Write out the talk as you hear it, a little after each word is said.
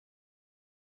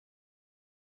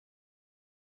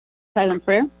Silent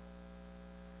prayer.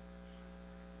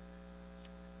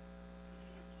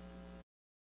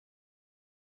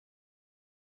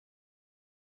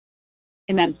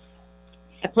 Amen.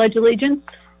 I pledge allegiance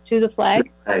to the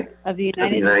flag of the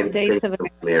United States of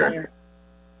America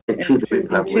and to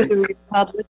the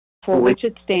republic for which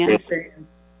it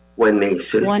stands, one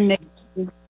nation,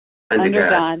 under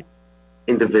God,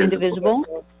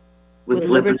 indivisible, with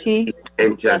liberty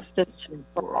and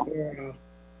justice for all.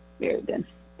 Very good.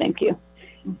 Thank you.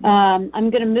 I'm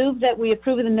going to move that we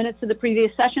approve of the minutes of the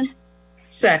previous session.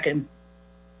 Second.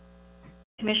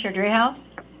 Commissioner Dreehouse?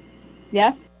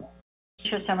 Yes.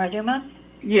 Commissioner Summer-Dumas?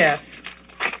 Yes.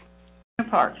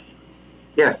 Commissioner Parks?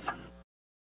 Yes.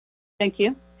 Thank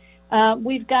you.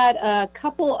 We've got a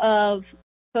couple of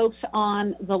folks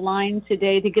on the line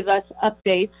today to give us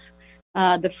updates.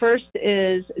 The first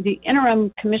is the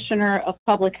Interim Commissioner of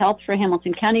Public Health for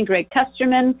Hamilton County, Greg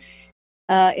Kesterman.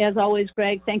 As always,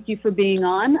 Greg, thank you for being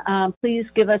on. Please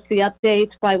give us the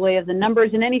updates by way of the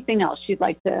numbers and anything else you'd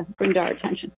like to bring to our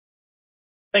attention.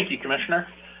 Thank you, Commissioner.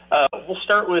 We'll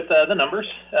start with the numbers.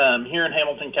 Here in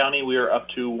Hamilton County, we are up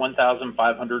to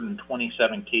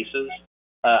 1,527 cases.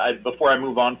 Before I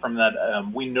move on from that,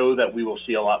 we know that we will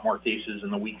see a lot more cases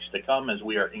in the weeks to come as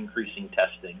we are increasing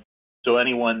testing. So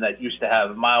anyone that used to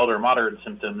have mild or moderate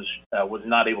symptoms was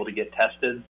not able to get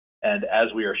tested. And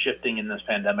as we are shifting in this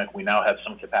pandemic, we now have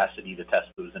some capacity to test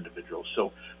those individuals.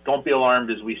 So don't be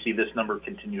alarmed as we see this number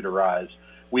continue to rise.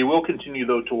 We will continue,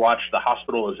 though, to watch the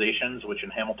hospitalizations, which in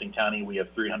Hamilton County we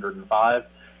have 305,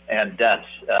 and deaths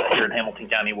here in Hamilton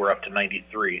County we're up to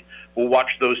 93. We'll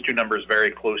watch those two numbers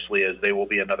very closely as they will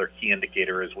be another key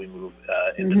indicator as we move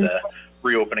into the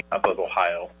reopening up of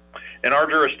Ohio. In our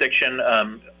jurisdiction,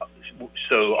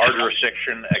 so our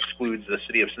jurisdiction excludes the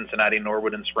city of Cincinnati,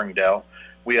 Norwood, and Springdale.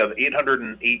 We have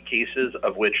 808 cases,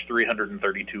 of which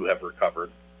 332 have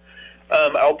recovered.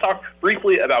 I'll talk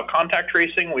briefly about contact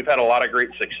tracing. We've had a lot of great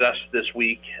success this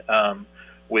week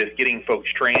with getting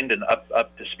folks trained and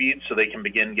up to speed so they can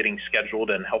begin getting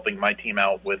scheduled and helping my team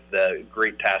out with the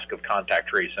great task of contact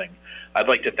tracing. I'd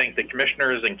like to thank the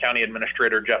commissioners and County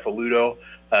Administrator Jeff Aludo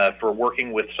for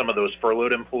working with some of those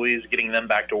furloughed employees, getting them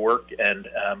back to work and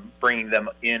bringing them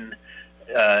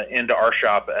into our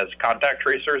shop as contact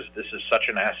tracers. This is such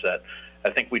an asset. I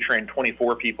think we trained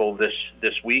 24 people this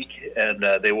week, and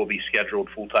they will be scheduled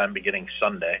full-time beginning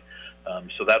Sunday.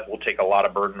 So that will take a lot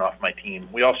of burden off my team.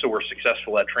 We also were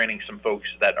successful at training some folks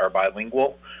that are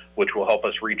bilingual, which will help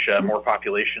us reach more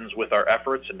populations with our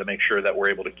efforts and to make sure that we're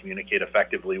able to communicate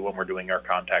effectively when we're doing our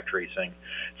contact tracing.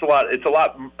 It's a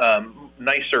lot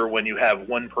nicer when you have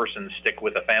one person stick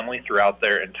with a family throughout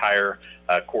their entire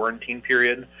quarantine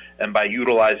period. And by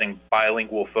utilizing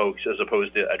bilingual folks as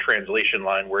opposed to a translation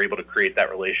line, we're able to create that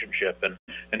relationship and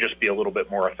just be a little bit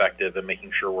more effective in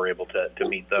making sure we're able to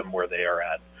meet them where they are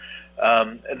at.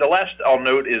 And the last I'll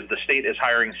note is the state is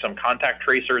hiring some contact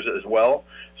tracers as well.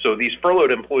 So these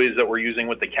furloughed employees that we're using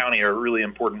with the county are really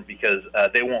important because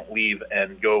they won't leave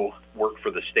and go work for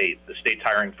the state. The state's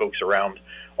hiring folks around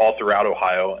all throughout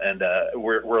Ohio, and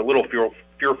we're a little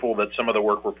fearful that some of the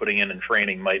work we're putting in and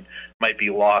training might be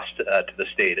lost to the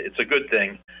state. It's a good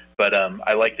thing, but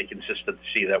I like the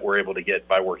consistency that we're able to get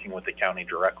by working with the county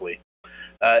directly.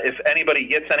 If anybody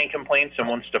gets any complaints and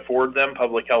wants to forward them,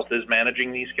 Public Health is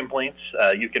managing these complaints.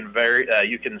 You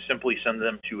can simply send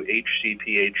them to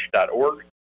hcph.org.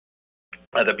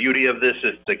 The beauty of this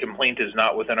is the complaint is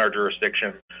not within our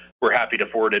jurisdiction. We're happy to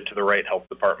forward it to the right health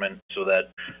department so that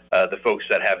the folks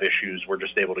that have issues, we're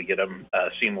just able to get them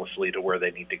seamlessly to where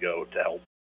they need to go to help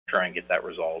try and get that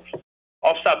resolved.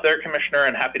 I'll stop there, Commissioner,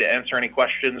 and happy to answer any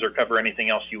questions or cover anything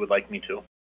else you would like me to.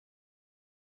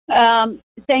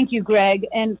 Thank you, Greg,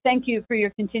 and thank you for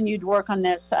your continued work on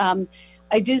this.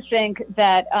 I do think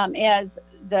that as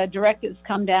the directives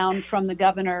come down from the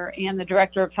governor and the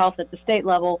director of health at the state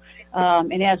level,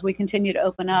 and as we continue to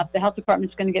open up, the health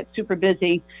department's going to get super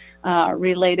busy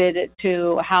related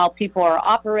to how people are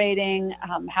operating,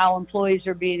 how employees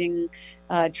are being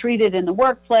treated in the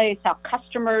workplace, how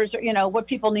customers, what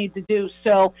people need to do.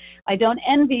 So I don't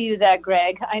envy you that,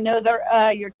 Greg. I know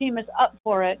that your team is up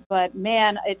for it, but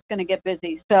man, it's going to get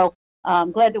busy. So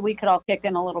I'm glad that we could all kick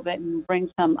in a little bit and bring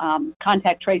some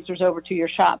contact tracers over to your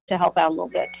shop to help out a little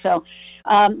bit. So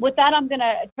with that, I'm going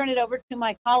to turn it over to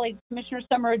my colleague, Commissioner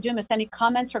Summer-Dumas. Any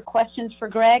comments or questions for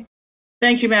Greg?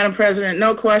 Thank you, Madam President.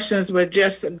 No questions, but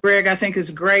just, Greg, I think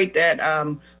it's great that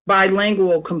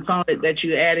bilingual component that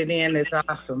you added in is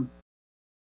awesome.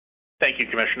 Thank you,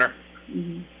 Commissioner.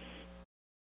 Mm-hmm.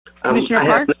 Commissioner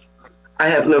Parks? I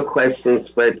have no questions,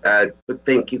 but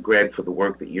thank you, Greg, for the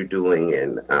work that you're doing,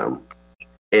 and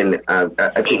And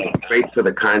I think it's great for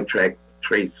the contract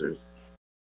tracers,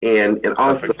 and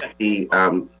also the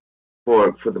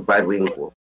for the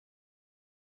bilingual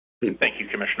people. Thank you,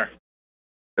 Commissioner.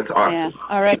 That's awesome. Yeah.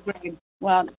 All right, Greg.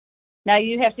 Well, now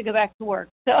you have to go back to work.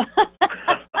 So,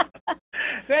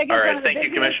 Greg is All right, one of the thank you,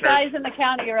 busiest Commissioner. guys in the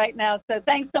county right now. So,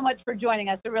 thanks so much for joining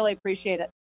us. I really appreciate it.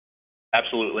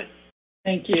 Absolutely.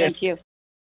 Thank you. Thank you.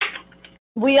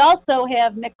 We also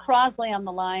have Nick Crosley on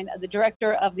the line, the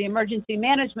director of the Emergency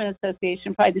Management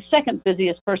Association, probably the second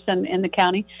busiest person in the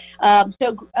county.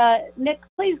 Nick,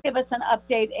 please give us an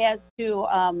update as to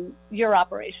your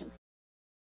operations.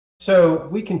 So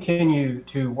we continue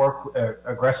to work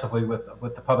aggressively with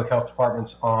the public health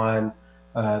departments on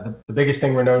the biggest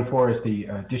thing we're known for is the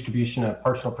distribution of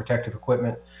personal protective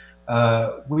equipment.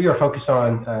 We are focused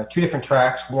on two different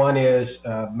tracks. One is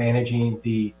managing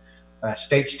the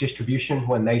state's distribution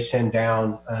when they send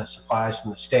down supplies from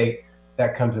the state.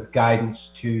 That comes with guidance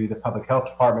to the public health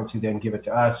departments who then give it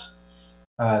to us.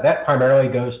 That primarily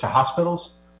goes to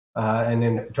hospitals and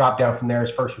then drop down from there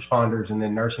is first responders and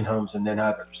then nursing homes and then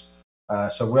others.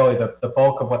 So really the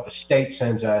bulk of what the state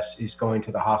sends us is going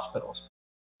to the hospitals,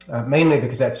 mainly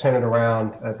because that's centered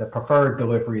around the preferred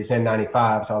delivery is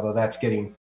N95s, although that's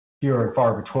getting fewer and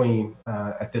far between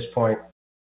at this point.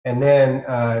 And then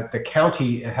the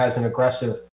county has an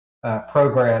aggressive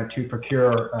program to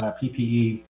procure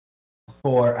PPE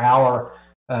for our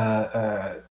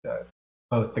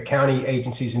both the county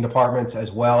agencies and departments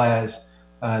as well as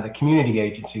the community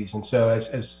agencies. And so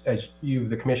as you,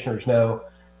 the commissioners, know,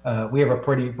 we have a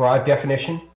pretty broad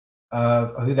definition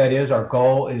of who that is. Our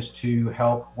goal is to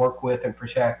help work with and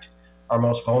protect our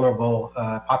most vulnerable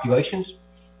populations.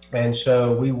 And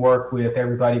so we work with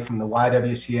everybody from the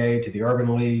YWCA to the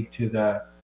Urban League to the,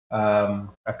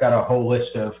 I've got a whole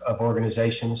list of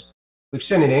organizations. We've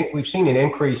seen an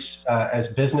increase as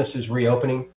business is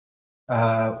reopening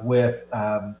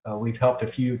we've helped a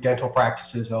few dental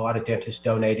practices, a lot of dentists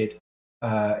donated,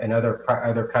 and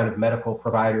other kind of medical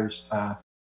providers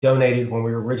donated when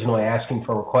we were originally asking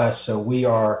for requests. So we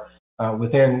are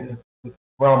within the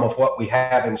realm of what we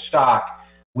have in stock.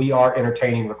 We are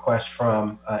entertaining requests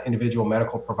from individual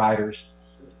medical providers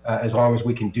as long as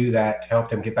we can do that to help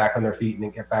them get back on their feet and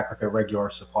then get back with their regular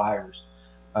suppliers.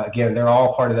 Again, they're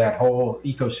all part of that whole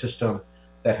ecosystem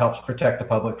that helps protect the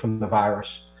public from the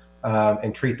virus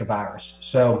and treat the virus.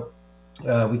 So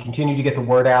we continue to get the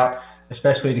word out,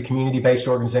 especially to community-based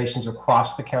organizations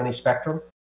across the county spectrum,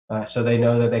 so they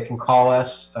know that they can call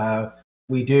us.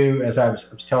 We do, as I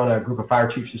was telling a group of fire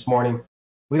chiefs this morning,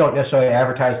 we don't necessarily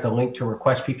advertise the link to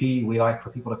request PPE. We like for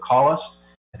people to call us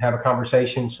and have a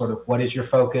conversation, sort of what is your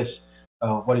focus,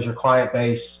 what is your client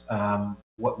base,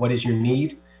 what is your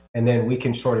need, and then we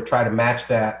can sort of try to match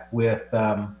that with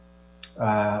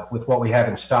what we have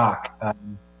in stock.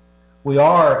 We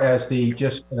are, I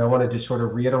wanted to sort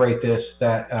of reiterate this,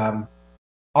 that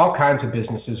all kinds of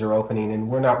businesses are opening, and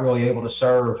we're not really able to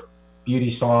serve beauty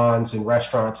salons and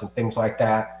restaurants and things like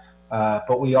that.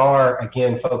 But we are,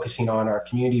 again, focusing on our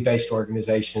community-based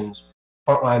organizations,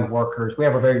 frontline workers. We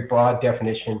have a very broad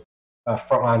definition of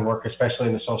frontline work, especially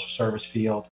in the social service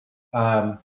field.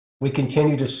 We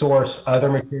continue to source other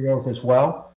materials as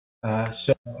well.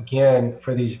 So again,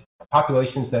 for these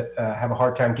populations that have a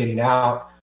hard time getting out,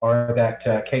 or that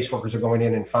caseworkers are going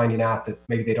in and finding out that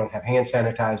maybe they don't have hand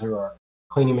sanitizer or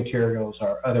cleaning materials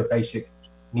or other basic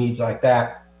needs like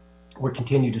that, we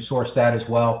continue to source that as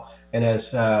well. And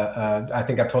as I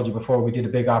think I've told you before, we did a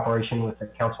big operation with the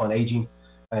Council on Aging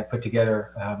put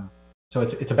together. So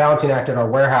it's a balancing act at our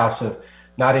warehouse of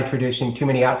not introducing too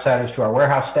many outsiders to our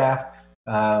warehouse staff.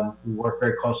 We work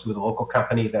very closely with a local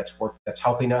company that's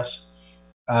helping us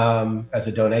as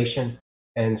a donation.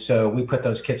 And so we put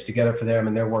those kits together for them,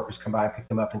 and their workers come by, pick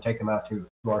them up, and take them out to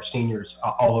our seniors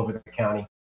all over the county.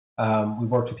 We've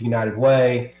worked with United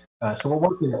Way. So we're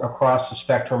working across the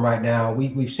spectrum right now.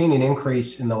 We've seen an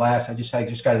increase in the last, I just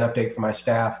got an update from my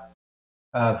staff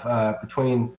of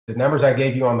between the numbers I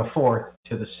gave you on the 4th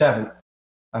to the 7th,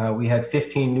 we had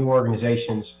 15 new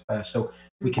organizations. So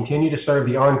we continue to serve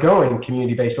the ongoing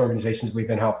community-based organizations we've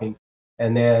been helping.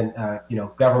 And then,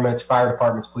 governments, fire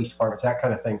departments, police departments, that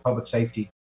kind of thing, public safety.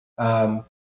 But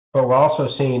we're also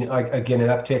seeing, again, an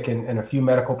uptick in a few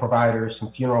medical providers,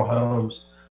 some funeral homes.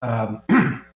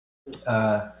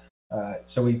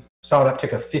 So we saw an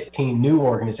uptick of 15 new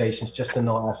organizations just in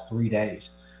the last 3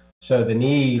 days. So the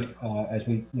need, as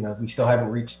we still haven't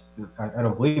reached, I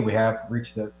don't believe we have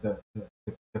reached the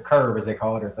curve, as they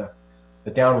call it, or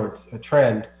the downward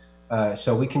trend.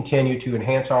 So we continue to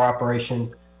enhance our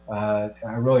operation.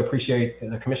 I really appreciate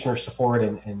the commissioner's support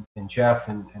and Jeff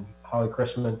and Holly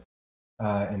Chrisman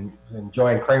and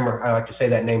Joanne Kramer, I like to say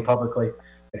that name publicly,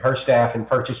 and her staff in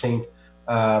purchasing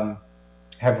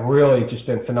have really just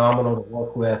been phenomenal to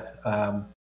work with.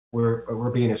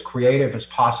 We're being as creative as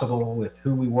possible with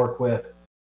who we work with.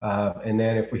 And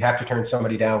then if we have to turn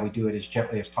somebody down, we do it as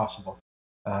gently as possible.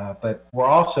 But we're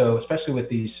also, especially with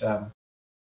these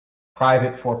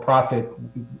private for-profit,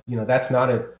 that's not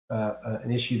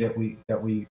an issue that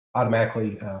we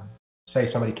automatically say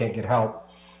somebody can't get help.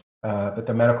 But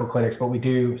the medical clinics, but we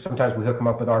do, sometimes we hook them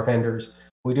up with our vendors.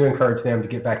 We do encourage them to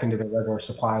get back into their regular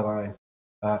supply line,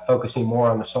 focusing more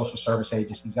on the social service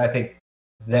agencies. I think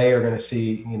they are going to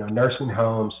see, nursing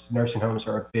homes. Nursing homes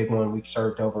are a big one. We've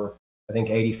served over, I think,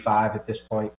 85 at this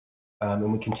point,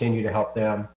 and we continue to help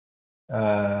them.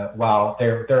 While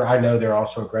I know they're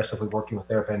also aggressively working with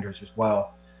their vendors as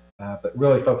well, but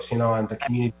really focusing on the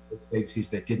community agencies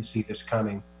that didn't see this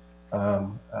coming.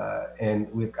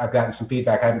 And I've gotten some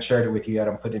feedback. I haven't shared it with you yet.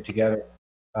 I'm putting it together.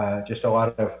 Just a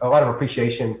lot of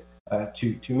appreciation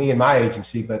to me and my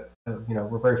agency, but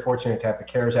we're very fortunate to have the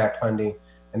CARES Act funding,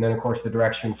 and then of course the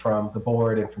direction from the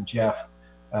board and from Jeff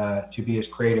to be as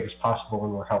creative as possible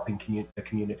when we're helping the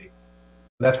community.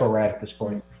 So that's where we're at this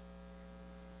point.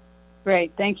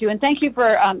 Great, thank you, and thank you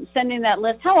for sending that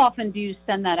list. How often do you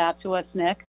send that out to us,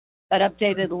 Nick? That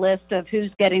updated list of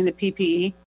who's getting the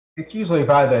PPE? It's usually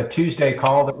by the Tuesday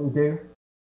call that we do.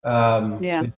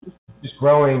 Yeah. It's just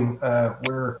growing. I've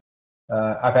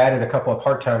added a couple of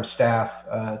part-time staff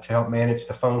to help manage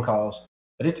the phone calls,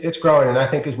 but it's growing. And I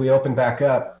think as we open back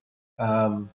up,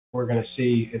 we're going to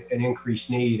see an increased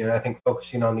need. And I think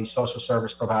focusing on these social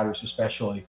service providers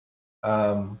especially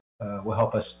will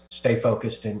help us stay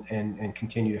focused and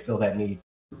continue to fill that need.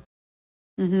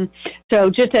 Mm-hmm. So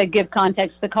just to give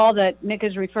context, the call that Nick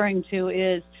is referring to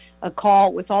is a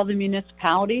call with all the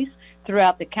municipalities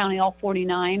throughout the county. All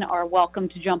 49 are welcome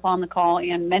to jump on the call,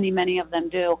 and many of them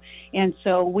do. And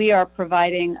so we are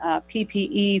providing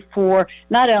PPE for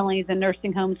not only the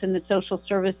nursing homes and the social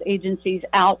service agencies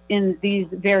out in these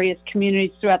various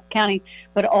communities throughout the county,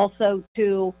 but also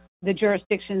to the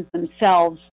jurisdictions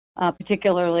themselves,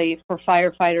 particularly for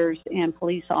firefighters and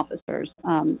police officers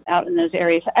out in those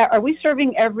areas. Are we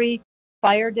serving every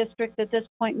fire district at this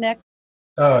point, Nick?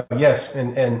 Yes,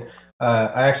 and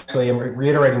I actually am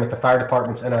reiterating with the fire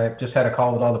departments, and I just had a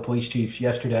call with all the police chiefs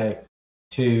yesterday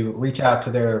to reach out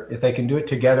to if they can do it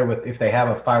together with, if they have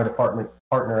a fire department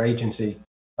partner agency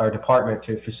or department,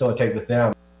 to facilitate with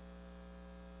them.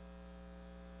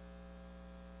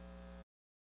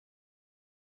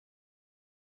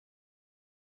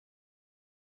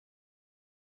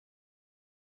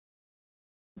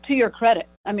 To your credit,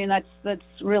 I mean, that's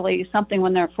really something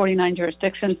when there are 49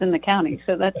 jurisdictions in the county,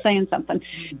 so that's saying something.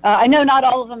 I know not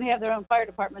all of them have their own fire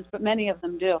departments, but many of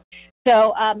them do.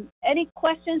 So any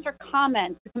questions or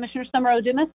comments? Commissioner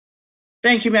Summer-Odumas?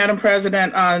 Thank you, Madam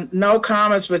President. No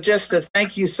comments, but just to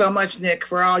thank you so much, Nick,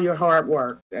 for all your hard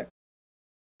work.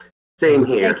 Same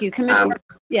here. Thank you, Commissioner.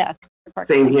 Yeah.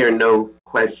 Same here, no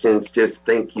questions, just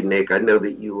thank you, Nick. I know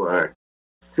that you are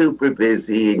super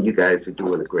busy and you guys are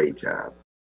doing a great job.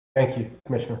 Thank you,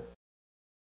 Commissioner.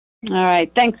 All right.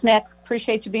 Thanks, Nick.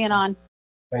 Appreciate you being on.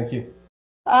 Thank you.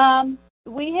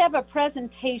 We have a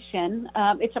presentation.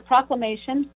 It's a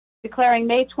proclamation declaring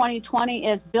May 2020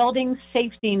 as Building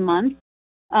Safety Month.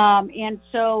 And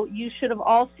so you should have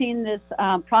all seen this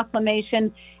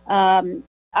proclamation. I'm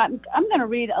going to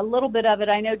read a little bit of it.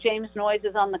 I know James Noyes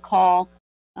is on the call,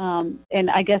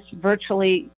 and I guess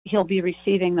virtually he'll be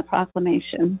receiving the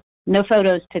proclamation. No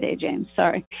photos today, James.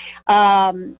 Sorry.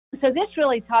 So this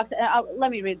really talks, let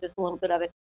me read this a little bit of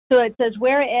it. So it says,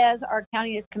 whereas our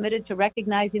county is committed to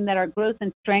recognizing that our growth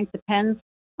and strength depends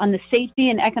on the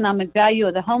safety and economic value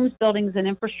of the homes, buildings, and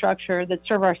infrastructure that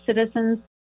serve our citizens,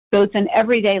 both in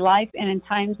everyday life and in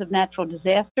times of natural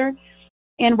disaster.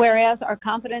 And whereas our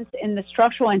confidence in the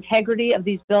structural integrity of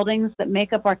these buildings that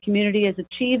make up our community is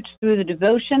achieved through the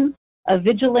devotion of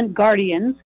vigilant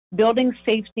guardians, building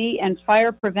safety and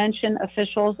fire prevention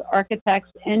officials,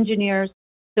 architects, engineers,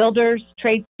 builders,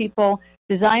 tradespeople,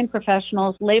 design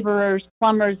professionals, laborers,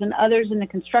 plumbers, and others in the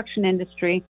construction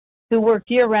industry who work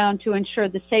year-round to ensure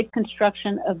the safe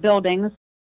construction of buildings.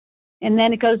 And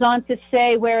then it goes on to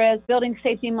say, whereas Building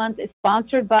Safety Month is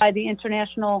sponsored by the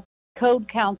International Code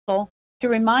Council to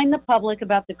remind the public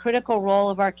about the critical role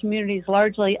of our community's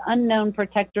largely unknown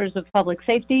protectors of public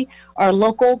safety, our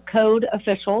local code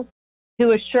officials,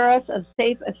 who assure us of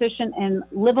safe, efficient, and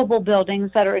livable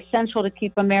buildings that are essential to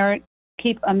keep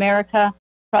America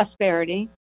prosperity.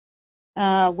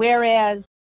 Whereas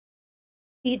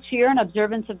each year in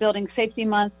observance of Building Safety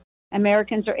Month,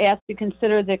 Americans are asked to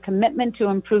consider their commitment to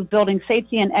improve building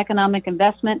safety and economic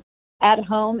investment at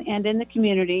home and in the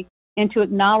community, and to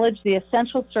acknowledge the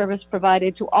essential service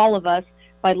provided to all of us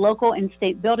by local and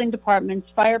state building departments,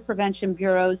 fire prevention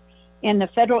bureaus, and the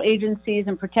federal agencies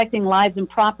in protecting lives and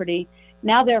property.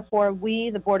 Now, therefore,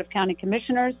 we, the Board of County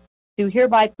Commissioners, do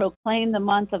hereby proclaim the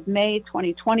month of May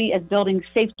 2020 as Building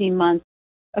Safety Month.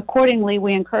 Accordingly,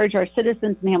 we encourage our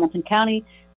citizens in Hamilton County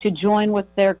to join with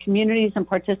their communities in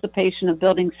participation of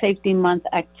Building Safety Month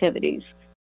activities.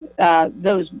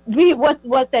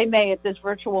 What they may at this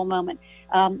virtual moment.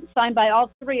 Signed by all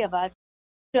three of us.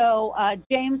 So,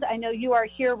 James, I know you are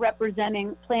here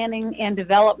representing Planning and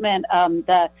Development,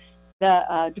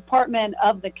 the department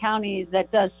of the county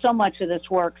that does so much of this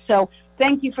work. So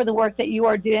thank you for the work that you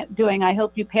are doing. I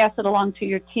hope you pass it along to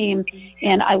your team,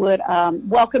 and I would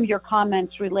welcome your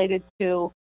comments related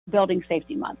to Building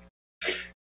Safety Month.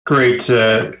 Great.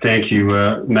 Thank you,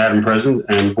 Madam President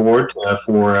and Board,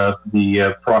 for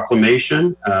the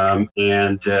proclamation.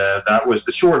 And that was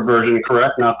the short version,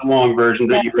 correct? Not the long version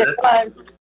that you read?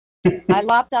 I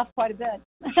lopped off quite a bit.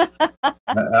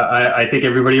 I think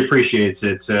everybody appreciates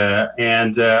it.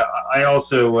 And I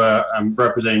also am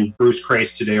representing Bruce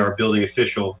Crace today, our building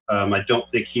official. I don't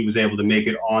think he was able to make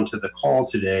it onto the call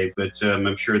today, but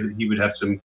I'm sure that he would have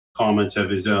some comments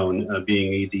of his own,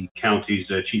 being the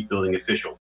county's chief building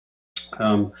official.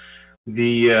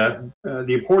 The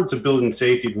importance of Building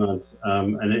Safety Month,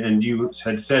 and you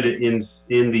had said it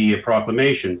in the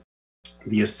proclamation,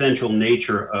 the essential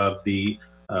nature of the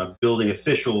building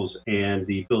officials and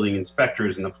the building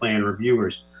inspectors and the plan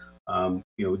reviewers.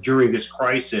 During this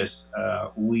crisis,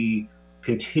 we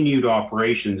continued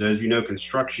operations. As you know,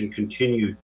 construction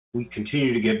continued. We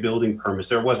continue to get building permits.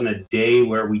 There wasn't a day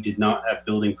where we did not have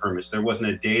building permits. There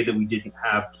wasn't a day that we didn't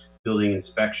have building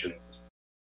inspection.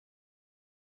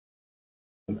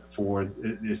 For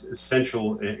this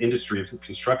essential industry of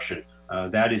construction,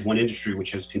 that is one industry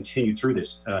which has continued through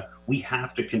this. We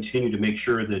have to continue to make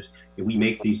sure that we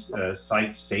make these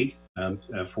sites safe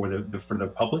for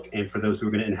the public and for those who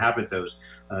are going to inhabit those.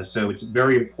 So it's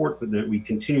very important that we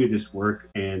continue this work,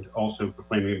 and also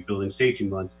proclaiming Building Safety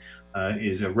Month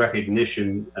is a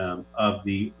recognition of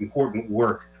the important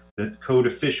work that code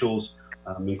officials,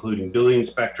 including building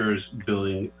inspectors,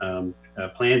 building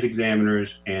plans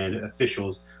examiners, and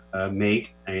officials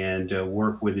make and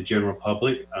work with the general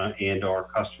public and our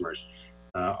customers.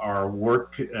 Our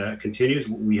work continues.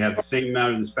 We have the same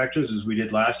amount of inspections as we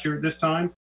did last year at this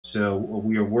time, so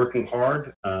we are working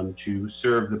hard to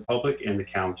serve the public and the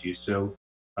county. So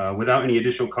without any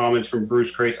additional comments from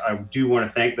Bruce Crace, I do want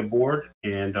to thank the board,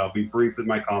 and I'll be brief with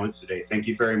my comments today. Thank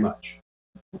you very much.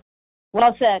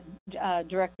 Well said,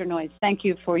 Director Noyes. Thank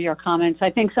you for your comments. I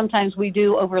think sometimes we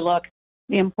do overlook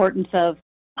the importance of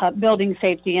building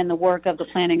safety and the work of the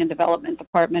Planning and Development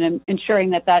Department, and ensuring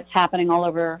that that's happening all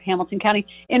over Hamilton County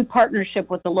in partnership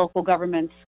with the local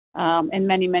governments in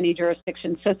many, many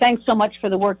jurisdictions. So thanks so much for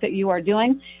the work that you are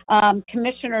doing.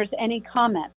 Commissioners, any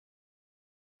comments?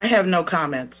 I have no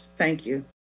comments. Thank you.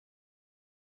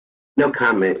 No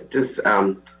comment. Just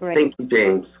thank you,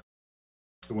 James.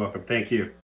 You're welcome. Thank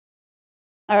you.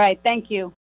 All right. Thank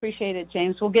you. Appreciate it,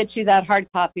 James. We'll get you that hard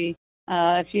copy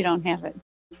if you don't have it.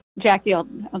 Jackie, I'll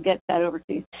get that over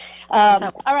to you.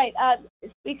 All right.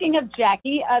 Speaking of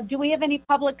Jackie, do we have any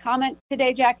public comment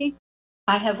today, Jackie?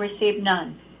 I have received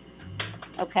none.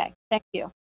 Okay. Thank you.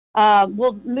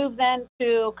 We'll move then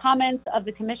to comments of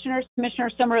the commissioners. Commissioner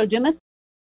Summer-Odumas.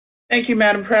 Thank you,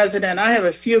 Madam President. I have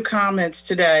a few comments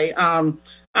today.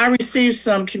 I received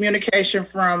some communication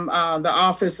from the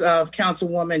office of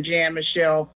Councilwoman Jan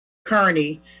Michelle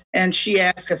Kearney, and she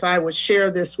asked if I would share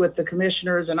this with the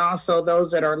commissioners and also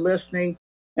those that are listening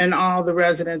and all the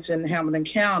residents in Hamilton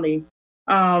County.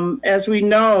 As we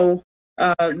know,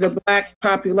 the Black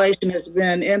population has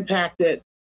been impacted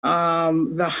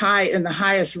in the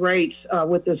highest rates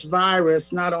with this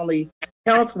virus, not only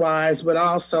health-wise, but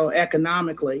also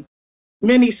economically.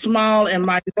 Many small and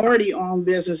minority-owned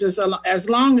businesses,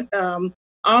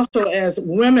 also as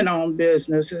women-owned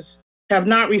businesses, have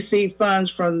not received funds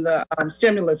from the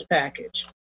stimulus package.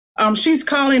 She's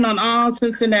calling on all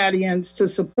Cincinnatians to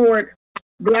support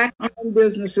Black-owned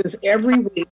businesses every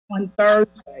week on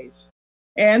Thursdays.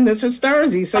 And this is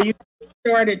Thursday, so you can get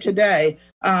started today.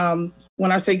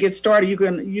 When I say get started,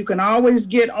 you can always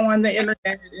get on the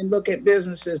internet and look at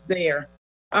businesses there.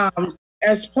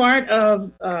 As part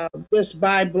of this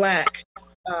Buy Black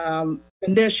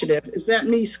initiative, is that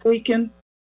me squeaking?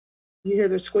 You hear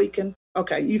the squeaking?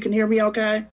 Okay, you can hear me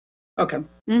okay? Okay.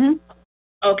 Mm-hmm.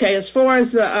 Okay, as far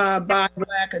as the Buy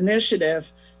Black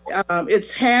initiative,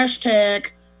 it's hashtag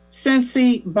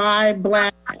Cincy Buy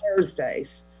Black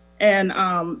Thursdays. And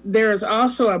there's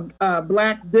also a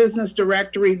Black business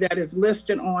directory that is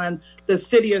listed on the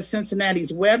City of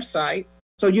Cincinnati's website.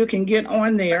 So you can get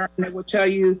on there and it will tell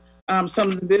you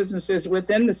some of the businesses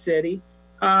within the city.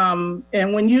 And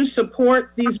when you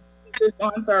support these businesses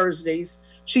on Thursdays,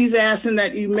 she's asking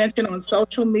that you mention on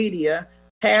social media,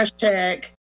 hashtag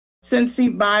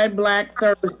Cincy Buy Black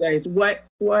Thursdays, what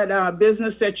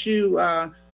business that you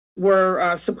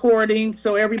were supporting,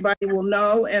 so everybody will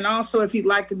know. And also, if you'd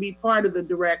like to be part of the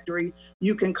directory,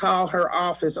 you can call her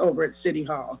office over at City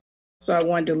Hall. So I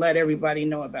wanted to let everybody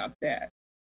know about that.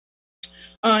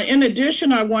 In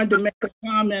addition, I wanted to make a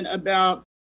comment about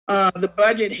the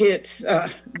budget hits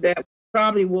that we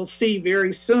probably will see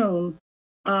very soon,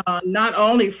 not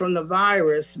only from the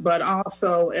virus, but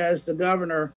also as the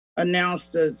governor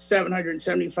announced the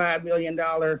 $775 million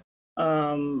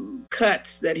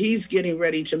cuts that he's getting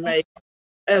ready to make.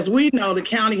 As we know, the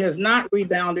county has not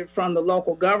rebounded from the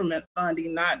local government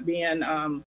funding not being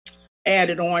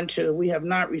added on to. We have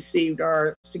not received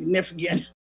our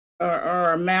significant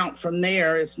our amount from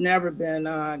there. It's never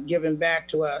been given back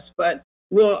to us. But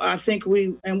I think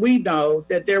we know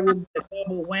that there will be a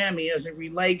double whammy as it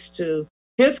relates to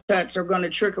his cuts are going to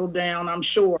trickle down, I'm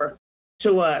sure,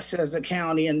 to us as a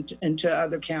county and to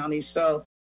other counties. So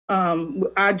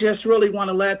I just really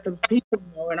want to let the people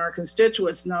know and our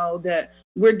constituents know that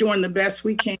we're doing the best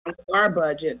we can with our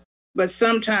budget, but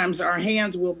sometimes our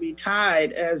hands will be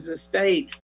tied as the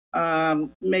state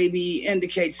maybe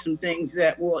indicates some things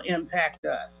that will impact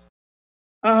us.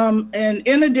 And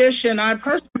in addition, I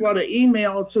personally wrote an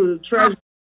email to Treasurer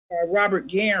Robert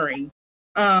Gehring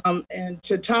and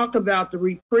to talk about the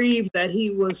reprieve that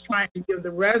he was trying to give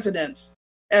the residents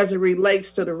as it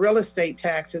relates to the real estate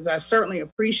taxes. I certainly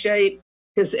appreciate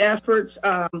his efforts.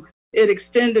 It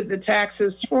extended the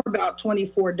taxes for about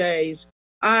 24 days.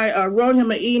 I wrote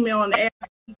him an email and asked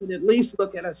him to at least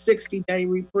look at a 60-day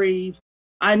reprieve.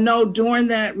 I know during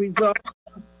that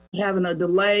results having a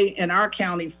delay in our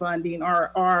county funding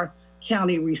or our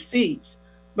county receipts,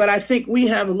 but I think we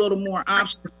have a little more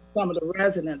options for some of the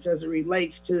residents as it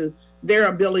relates to their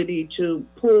ability to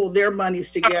pull their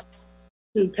monies together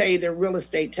to pay their real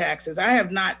estate taxes. I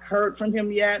have not heard from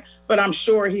him yet, but I'm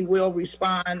sure he will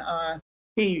respond.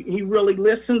 He really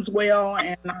listens well,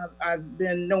 and I've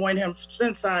been knowing him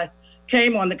since I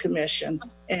came on the commission,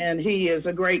 and he is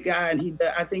a great guy, and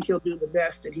I think he'll do the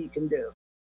best that he can do.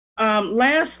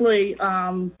 Lastly,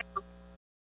 I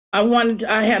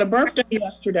had a birthday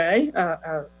yesterday,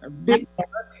 a big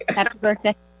mark. Happy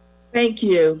birthday. Thank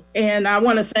you. And I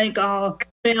want to thank all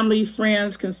family,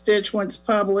 friends, constituents,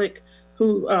 public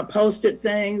who posted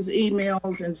things,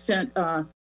 emails, and sent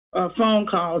phone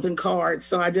calls and cards.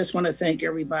 So I just want to thank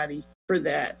everybody for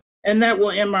that. And that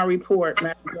will end my report,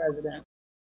 Madam President.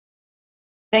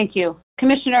 Thank you.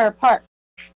 Commissioner Park.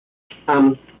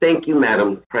 Thank you,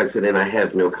 Madam President. I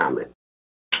have no comment.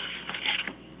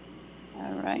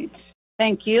 All right.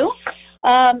 Thank you.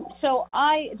 So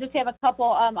I just have a couple.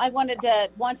 I wanted to,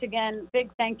 once again,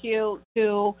 big thank you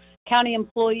to county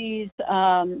employees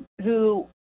who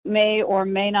may or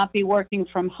may not be working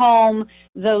from home,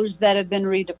 those that have been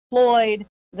redeployed,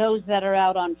 those that are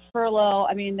out on furlough.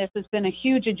 I mean, this has been a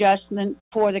huge adjustment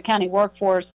for the county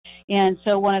workforce. And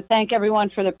so I want to thank everyone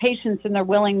for their patience and their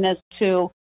willingness to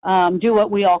do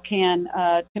what we all can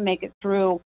to make it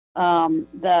through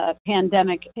the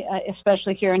pandemic,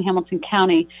 especially here in Hamilton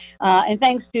County. And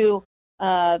thanks to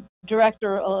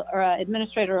Administrator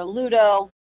Alludo,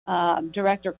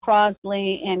 Director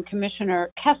Crosley, and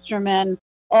Commissioner Kesterman,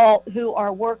 all who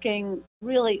are working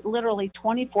really literally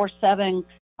 24/7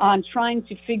 on trying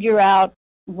to figure out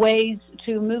ways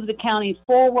to move the county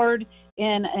forward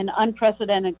in an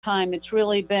unprecedented time. It's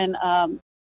really been,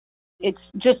 it's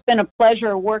just been a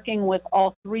pleasure working with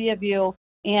all three of you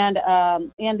and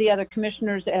the other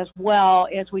commissioners as well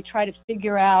as we try to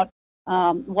figure out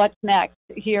what's next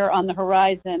here on the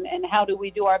horizon and how do we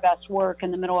do our best work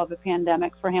in the middle of a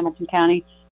pandemic for Hamilton County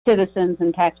citizens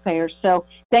and taxpayers. So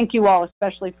thank you all,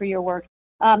 especially for your work.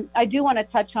 I do want to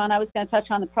I was going to touch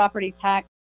on the property tax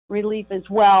relief as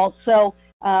well. So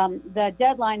the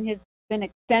deadline has been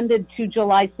extended to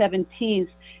July 17th.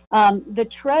 The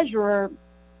treasurer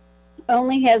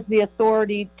only has the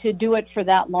authority to do it for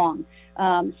that long.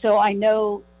 So I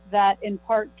know that in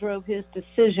part drove his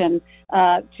decision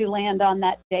to land on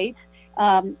that date.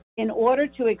 In order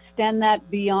to extend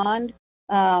that beyond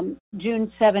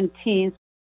June 17th,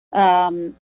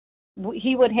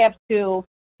 he would have to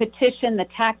petition the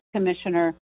tax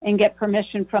commissioner and get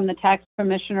permission from the tax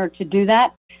commissioner to do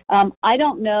that. I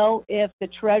don't know if the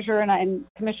treasurer and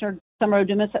Commissioner Summer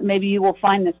Dumas, maybe you will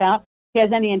find this out, he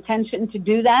has any intention to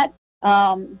do that.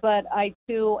 But I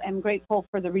too am grateful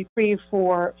for the reprieve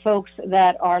for folks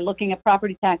that are looking at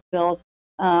property tax bills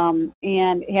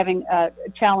and having a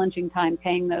challenging time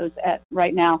paying those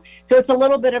right now. So it's a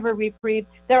little bit of a reprieve.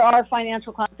 There are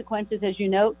financial consequences, as you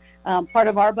note. Part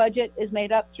of our budget is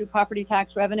made up through property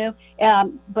tax revenue,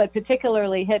 but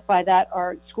particularly hit by that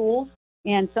are schools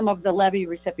and some of the levy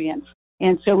recipients.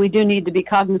 And so we do need to be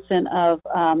cognizant of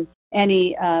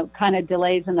any kind of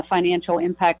delays in the financial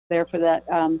impact there for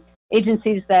the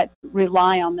agencies that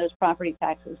rely on those property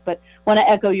taxes. But I want to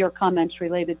echo your comments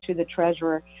related to the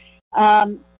treasurer.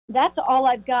 That's all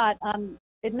I've got.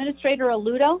 Administrator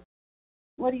Aludo,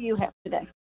 what do you have today?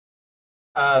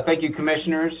 Thank you,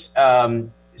 Commissioners.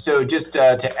 So just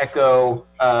to echo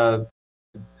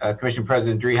Commission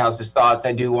President Driehaus's thoughts,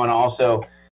 I do want to also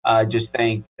just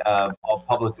thank all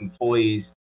public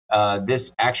employees.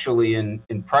 This actually in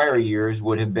prior years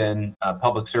would have been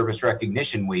Public Service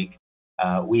Recognition Week.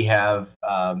 We have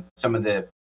some of the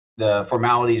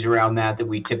formalities around that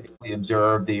we typically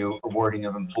observe, the awarding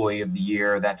of Employee of the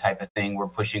Year, that type of thing. We're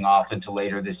pushing off into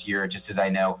later this year, just as I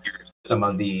know some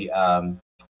of the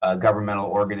governmental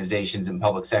organizations and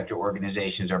public sector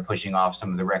organizations are pushing off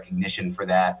some of the recognition for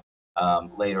that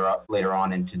later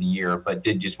on into the year. But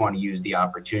did just want to use the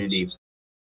opportunity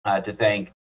to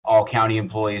thank all county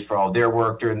employees for all their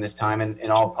work during this time,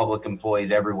 and all public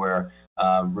employees everywhere,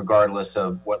 regardless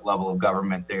of what level of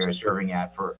government they are serving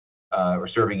at or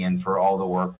serving in, for all the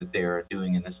work that they're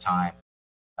doing in this time.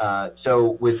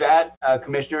 So with that,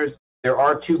 Commissioners, there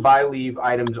are two by-leave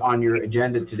items on your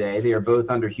agenda today. They are both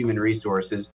under Human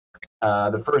Resources.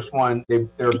 The first one,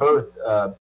 they're both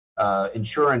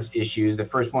insurance issues. The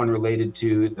first one related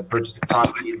to the purchase of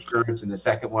property insurance, and the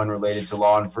second one related to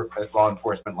law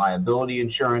enforcement liability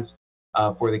insurance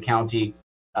for the county.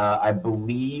 I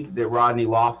believe that Rodney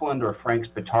Laughlin or Frank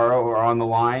Spataro are on the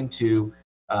line to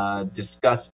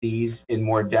discuss these in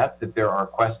more depth if there are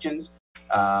questions.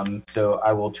 So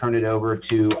I will turn it over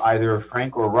to either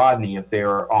Frank or Rodney if they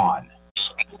are on.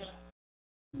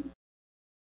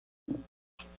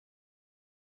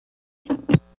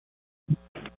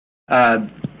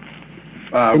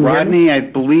 Rodney, I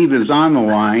believe, is on the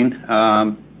line.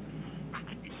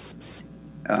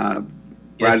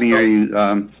 Rodney, are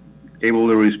you able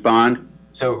to respond?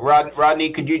 So Rodney,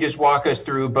 could you just walk us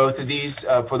through both of these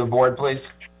for the board, please?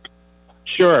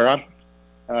 Sure.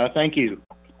 Thank you.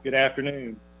 Good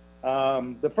afternoon.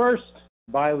 The first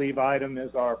by-leave item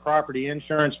is our property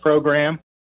insurance program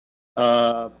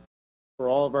for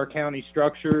all of our county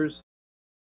structures.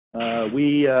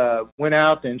 We went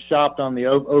out and shopped on the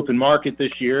open market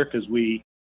this year because we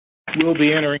will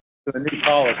be entering into a new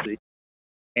policy.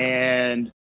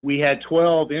 And we had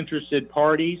 12 interested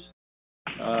parties,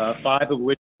 5 of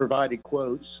which provided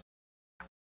quotes.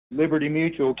 Liberty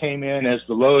Mutual came in as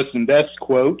the lowest and best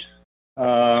quote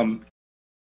at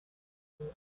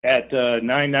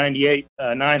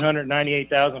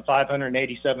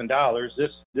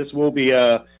 $998,587. This will be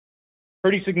a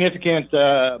pretty significant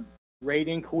rate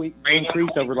increase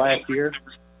over last year,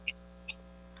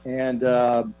 and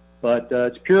but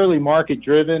it's purely market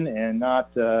driven and not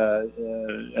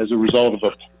as a result of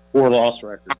a poor loss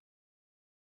record.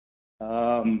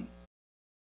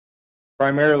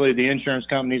 Primarily, the insurance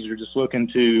companies are just looking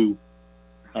to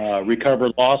recover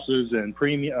losses and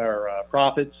premium or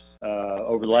profits.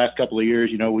 Over the last couple of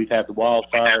years, you know, we've had the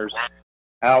wildfires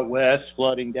out west,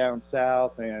 flooding down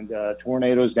south, and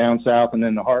tornadoes down south, and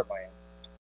then the heartland.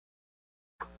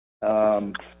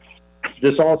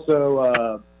 This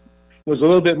also was a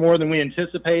little bit more than we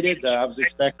anticipated. I was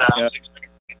expecting a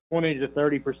 20 to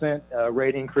 30%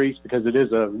 rate increase because it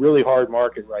is a really hard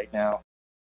market right now.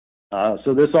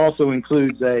 So this also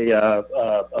includes a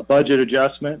budget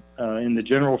adjustment in the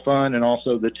general fund and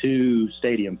also the 2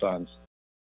 stadium funds.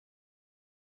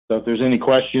 So if there's any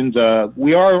questions,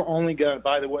 we are only going to,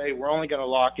 by the way, we're only going to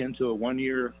lock into a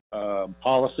 1-year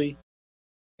policy.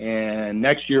 And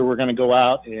next year we're going to go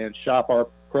out and shop our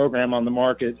program on the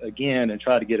market again and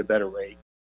try to get a better rate.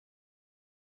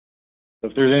 So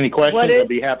if there's any questions, I'd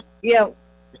be happy. Yeah.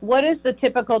 What is the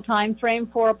typical time frame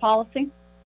for a policy?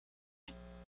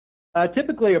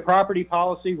 Typically, a property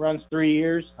policy runs 3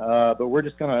 years, but we're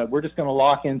just gonna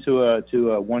lock into a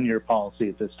 1-year policy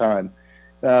at this time.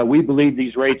 We believe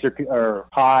these rates are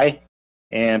high,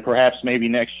 and perhaps maybe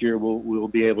next year we'll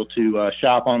be able to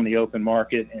shop on the open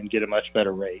market and get a much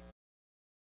better rate.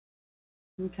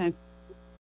 Okay.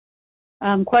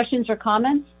 Questions or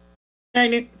comments?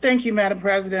 Thank you, Madam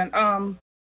President.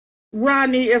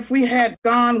 Rodney, if we had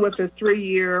gone with a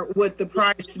 3-year, would the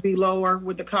price be lower?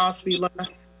 Would the cost be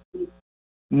less?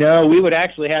 No, we would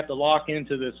actually have to lock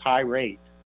into this high rate.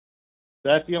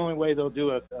 That's the only way they'll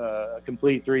do a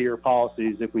complete 3-year policy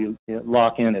is if we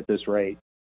lock in at this rate.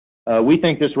 We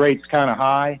think this rate's kind of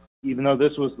high, even though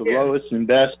this was the lowest and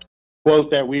best quote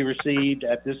that we received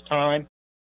at this time.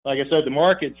 Like I said, the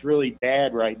market's really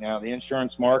bad right now. The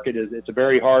insurance market it's a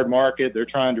very hard market. They're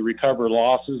trying to recover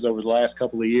losses over the last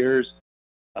couple of years.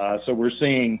 So we're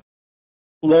seeing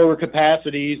lower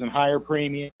capacities and higher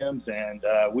premiums, and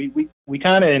we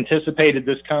kind of anticipated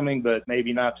this coming, but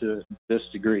maybe not to this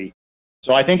degree.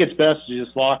 So I think it's best to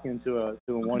just lock into a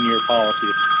 1-year policy.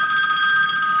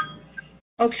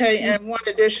 Okay, and one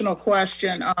additional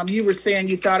question. You were saying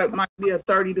you thought it might be a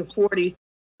 30 to 40%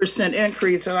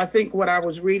 increase, and I think what I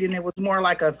was reading, it was more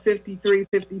like a 53,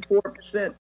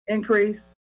 54%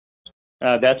 increase.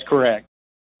 That's correct.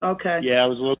 Okay. Yeah, it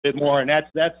was a little bit more, and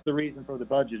that's the reason for the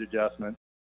budget adjustment.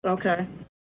 Okay.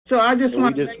 So I just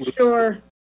want to make sure.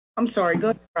 I'm sorry. Go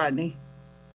ahead, Rodney.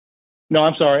 No,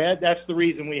 I'm sorry. That's the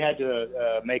reason we had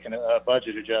to make a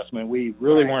budget adjustment. We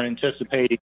really weren't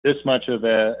anticipating this much of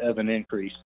an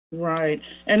increase. Right.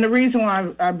 And the reason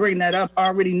why I bring that up, I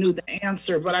already knew the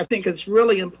answer, but I think it's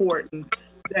really important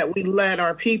that we let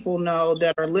our people know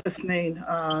that are listening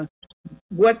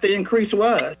what the increase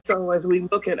was. So as we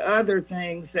look at other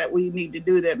things that we need to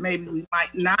do that maybe we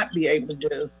might not be able to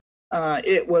do,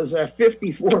 it was a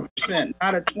 54%,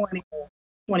 not a 20 or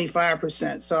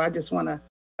 25%. So I just want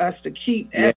us to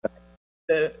keep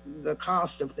the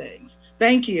cost of things.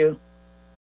 Thank you.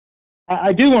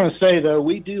 I do want to say, though,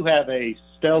 we do have a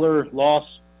stellar loss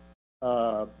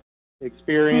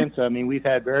experience. I mean, we've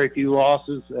had very few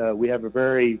losses. We have a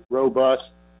very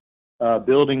robust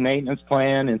building maintenance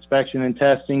plan, inspection and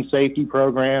testing, safety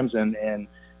programs, and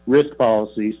risk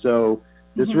policy. So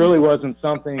this really wasn't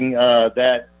something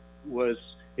that was,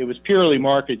 it was purely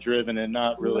market driven and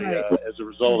not really as a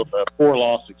result of a poor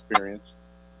loss experience.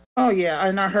 Oh, yeah,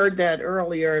 and I heard that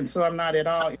earlier, and so I'm not at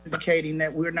all indicating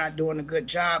that we're not doing a good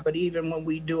job, but even when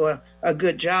we do a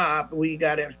good job, we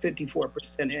got a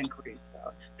 54% increase.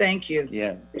 So thank you.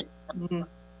 Yeah.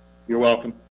 You're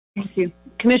welcome. Thank you.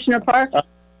 Commissioner Park?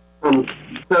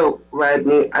 So,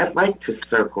 Rodney, I'd like to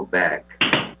circle back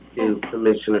to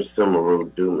Commissioner Summerall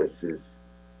Dumas's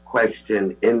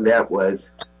question, and that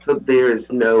was, so there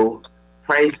is no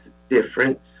price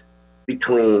difference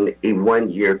between a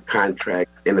 1-year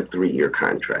contract and a 3-year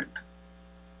contract?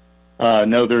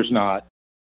 No, there's not.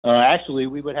 Actually,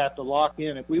 we would have to lock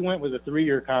in. If we went with a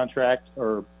 3-year contract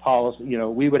or policy,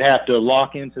 we would have to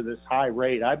lock into this high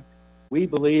rate. We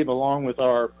believe, along with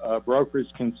our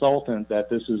brokerage consultant, that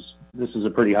this is a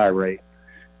pretty high rate.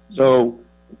 So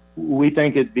we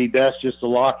think it'd be best just to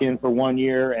lock in for 1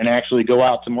 year and actually go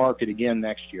out to market again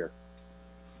next year.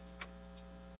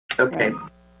 Okay.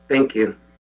 Thank you.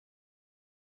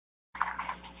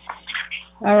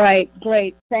 All right,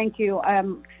 great. Thank you.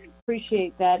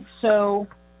 Appreciate that. So,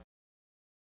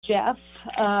 Jeff,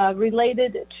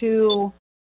 related to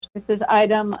this is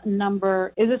item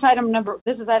number 1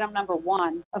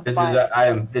 of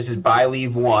This is buy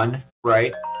leave 1,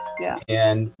 right? Yeah.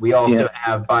 And we also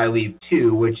have buy leave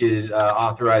 2, which is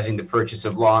authorizing the purchase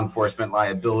of law enforcement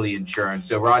liability insurance.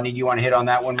 So, Rodney, do you want to hit on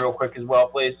that one real quick as well,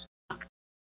 please?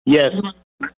 Yes.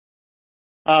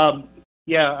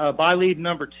 Buy leave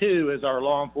number 2 is our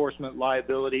law enforcement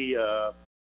liability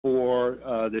for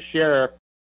the sheriff,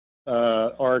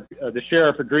 the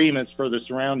sheriff agreements for the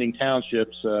surrounding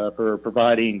townships for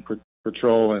providing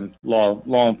patrol and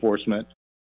law enforcement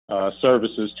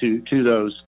services to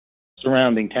those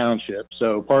surrounding townships.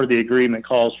 So part of the agreement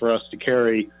calls for us to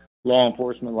carry law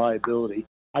enforcement liability.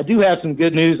 I do have some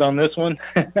good news on this one.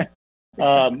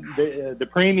 The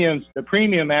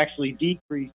premium actually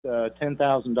decreased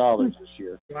 $10,000 this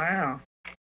year. Wow.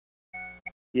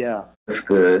 Yeah. That's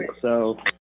good. So.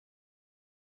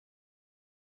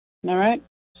 All right.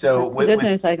 So with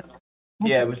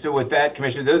that,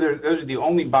 Commissioner, those are the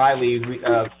only buy leave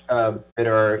that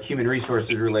are human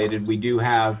resources related. We do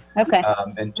have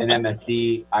an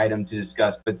MSD item to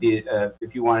discuss, but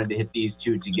if you wanted to hit these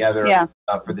two together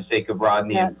for the sake of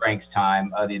Rodney and Frank's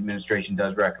time, the administration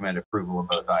does recommend approval of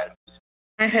both items.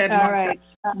 I had one,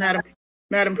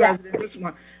 Madam President. This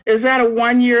one, is that a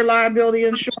 1-year liability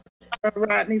insurance,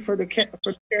 Rodney, for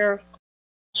sheriffs?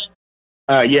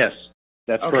 Yes,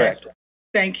 that's correct.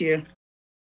 Thank you.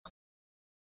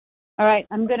 All right,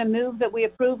 I'm going to move that we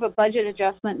approve a budget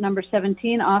adjustment number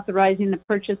 17, authorizing the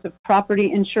purchase of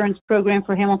property insurance program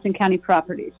for Hamilton County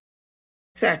properties.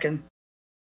 Second.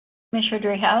 Commissioner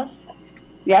Dreehouse?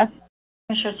 Yes.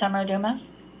 Commissioner Summer Dumas?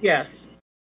 Yes.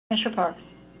 Commissioner Parks?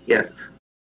 Yes.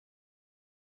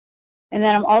 And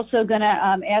then I'm also going to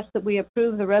ask that we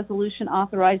approve the resolution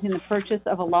authorizing the purchase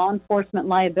of a law enforcement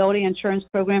liability insurance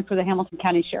program for the Hamilton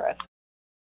County Sheriff.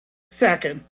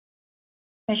 Second.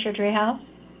 Commissioner Dreehouse?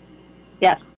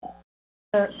 Yes.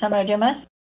 Senator Dumas?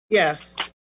 Yes.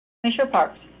 Commissioner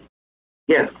Parks?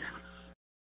 Yes.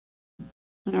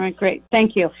 All right, great.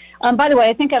 Thank you. By the way,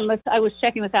 I think I was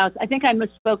checking with Alex. I think I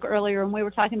misspoke earlier when we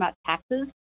were talking about taxes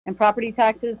and property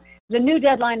taxes. The new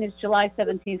deadline is July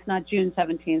 17th, not June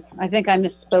 17th. I think I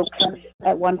misspoke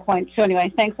at one point. So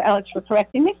anyway, thanks, Alex, for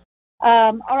correcting me.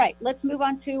 All right, let's move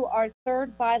on to our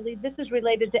third by lead. This is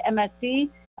related to MSD.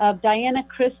 Diana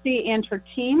Christie and her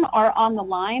team are on the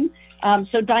line.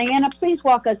 So Diana, please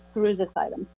walk us through this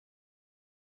item.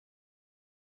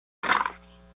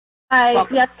 Hi,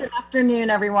 yes, good afternoon,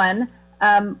 everyone.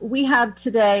 We have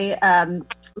today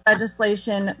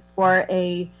legislation for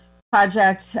a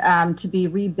project to be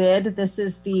rebid. This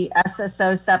is the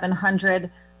SSO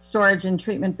 700 storage and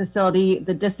treatment facility.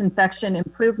 The disinfection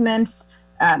improvements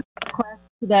request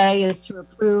today is to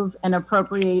approve and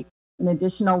appropriate an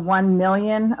additional $1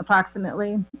 million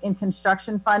approximately in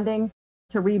construction funding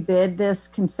to rebid this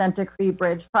consent decree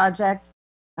bridge project.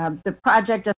 The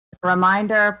project, as a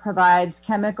reminder, provides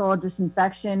chemical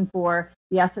disinfection for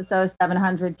the SSO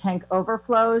 700 tank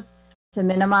overflows to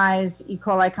minimize E.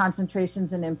 coli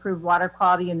concentrations and improve water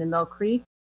quality in the Mill Creek.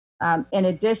 In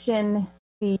addition,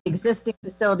 the existing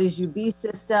facility's UV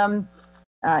system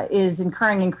is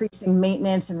incurring increasing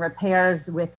maintenance and repairs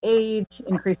with age,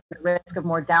 increasing the risk of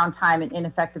more downtime and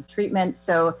ineffective treatment.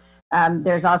 So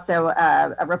there's also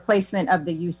a replacement of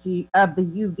the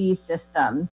UV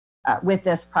system with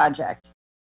this project.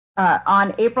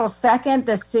 On April 2nd,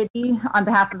 the city, on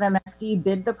behalf of MSD,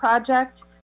 bid the project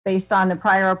based on the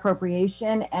prior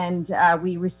appropriation, and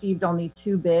we received only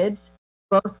 2 bids.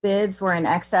 Both bids were in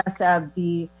excess of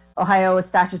the Ohio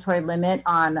statutory limit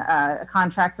on a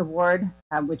contract award,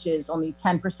 which is only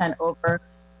 10% over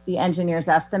the engineer's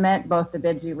estimate. Both the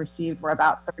bids we received were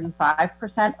about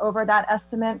 35% over that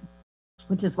estimate,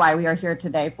 which is why we are here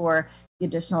today for the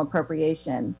additional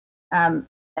appropriation.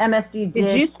 MSD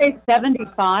did you say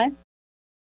 75?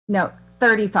 No,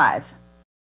 35.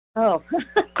 Oh.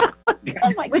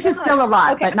 Oh which is still a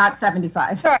lot, okay, but not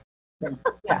 75. Sure.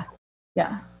 Yeah.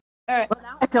 Yeah. All right. Well,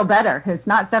 now I feel better because it's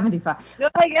not 75.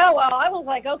 Yeah, well, I was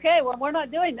like, okay, well, we're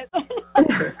not doing this.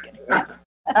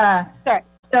 Sorry.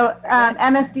 So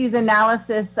MSD's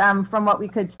analysis, from what we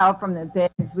could tell from the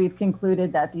bids, we've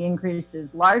concluded that the increase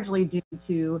is largely due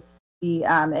to the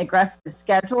aggressive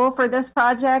schedule for this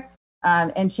project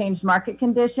and changed market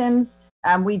conditions.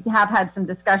 We have had some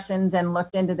discussions and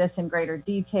looked into this in greater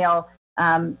detail.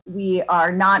 We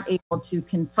are not able to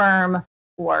confirm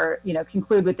or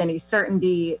conclude with any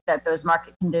certainty that those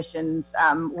market conditions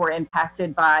were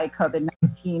impacted by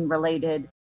COVID-19 related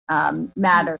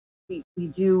matters. We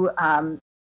do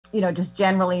just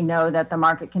generally know that the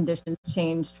market conditions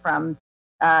changed from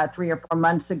 3 or 4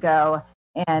 months ago,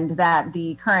 and that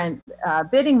the current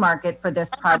bidding market for this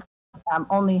project,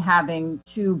 only having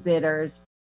 2 bidders,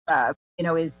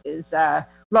 is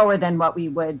lower than what we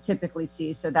would typically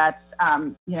see. So that's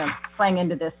playing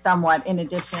into this somewhat. In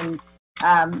addition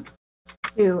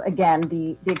to, again,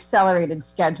 the accelerated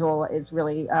schedule is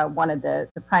really one of the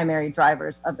primary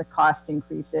drivers of the cost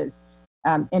increases.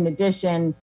 In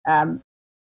addition,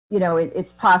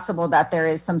 it's possible that there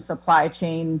is some supply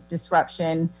chain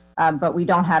disruption, but we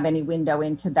don't have any window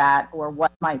into that or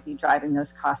what might be driving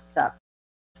those costs up.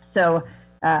 So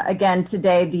again,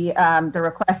 today the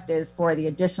request is for the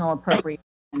additional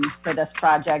appropriations for this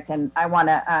project, and I want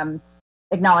to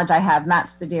acknowledge I have Matt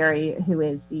Spaderi, who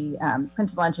is the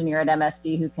principal engineer at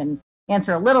MSD, who can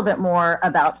answer a little bit more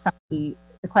about some of the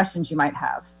questions you might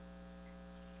have.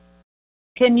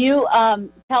 Can you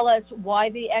tell us why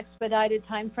the expedited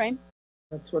time frame?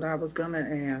 That's what I was going to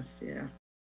ask, yeah.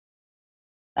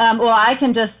 Well, I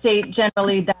can just state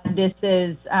generally that this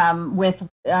is with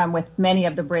many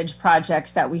of the bridge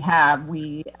projects that we have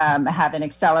an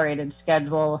accelerated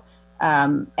schedule,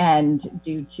 and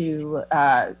due to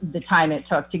the time it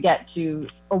took to get to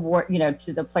award,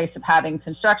 to the place of having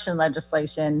construction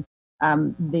legislation,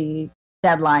 the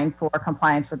deadline for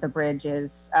compliance with the bridge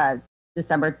is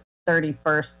December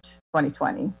 31st,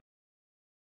 2020.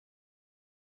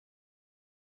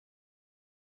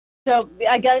 So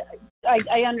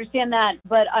I understand that,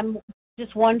 but I'm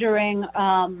just wondering,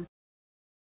 well,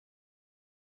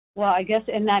 I guess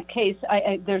in that case,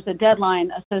 there's a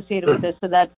deadline associated with this, so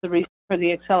that's the reason for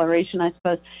the acceleration, I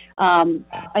suppose.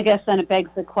 I guess then it begs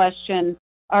the question,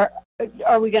 are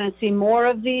we going to see more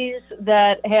of these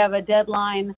that have a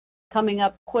deadline coming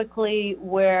up quickly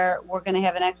where we're going to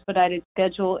have an expedited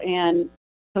schedule and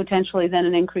potentially then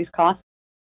an increased cost?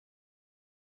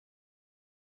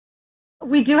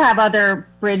 We do have other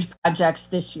bridge projects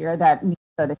this year that need to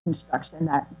go to construction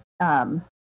that,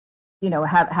 you know,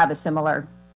 have a similar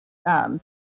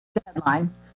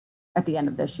deadline at the end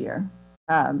of this year.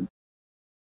 But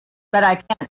I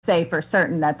can't say for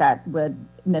certain that that would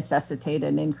necessitate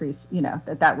an increase, you know,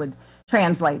 that would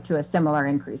translate to a similar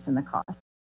increase in the cost.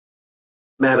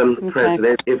 Madam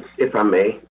President, if I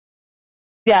may.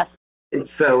 Yes. And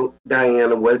so,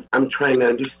 Diana, what I'm trying to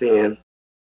understand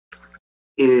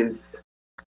is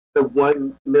the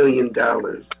 $1 million,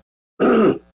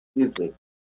 excuse me,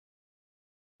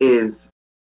 is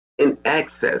in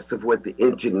excess of what the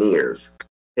engineers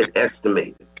had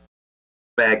estimated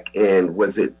back in,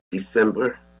 was it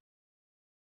December?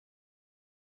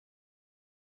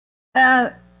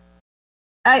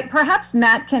 Perhaps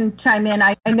Matt can chime in.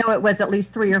 I know it was at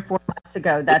least 3 or 4 months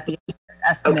ago that the engineers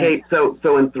estimated. Okay,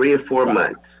 so in 3 or 4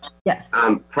 months, yes,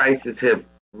 prices have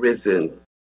risen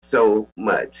so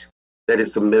much that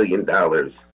it's $1 million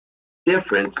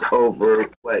difference over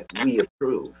what we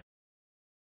approve.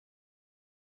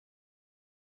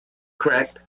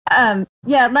 Correct?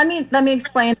 Yeah, let me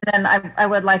explain, and then I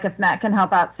would like if Matt can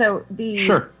help out. So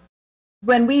Sure.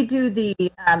 When we do the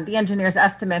engineer's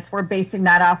estimates, we're basing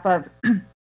that off of,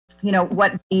 you know,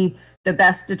 what be the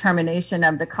best determination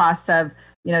of the costs of,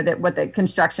 you know, what the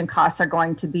construction costs are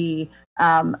going to be.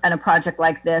 And a project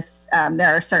like this,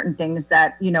 there are certain things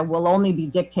that, you know, will only be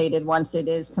dictated once it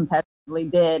is competitively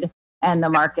bid and the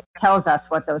market tells us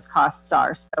what those costs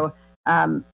are. So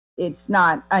it's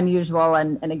not unusual.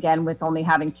 And again, with only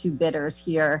having 2 bidders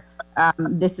here,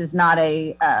 this is not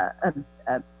a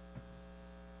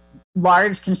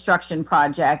large construction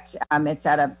project. It's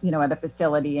at a, you know, at a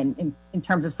facility in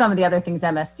terms of some of the other things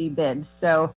MSD bids.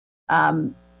 So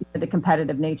the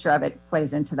competitive nature of it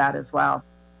plays into that as well.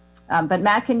 But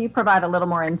Matt, can you provide a little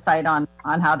more insight on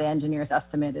how the engineer's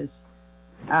estimate is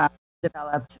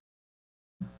developed?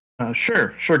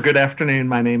 Sure. Good afternoon.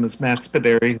 My name is Matt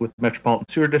Spaderi with the Metropolitan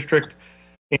Sewer District.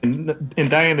 And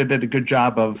Diana did a good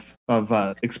job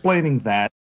of explaining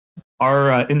that.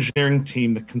 Our engineering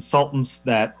team, the consultants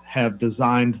that have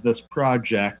designed this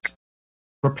project,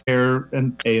 prepare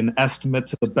an estimate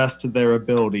to the best of their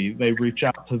ability. They reach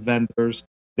out to vendors,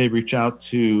 they reach out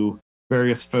to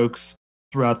various folks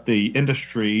throughout the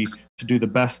industry to do the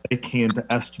best they can to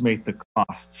estimate the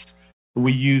costs.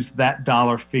 We use that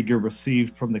dollar figure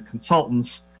received from the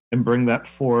consultants and bring that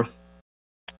forth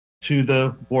to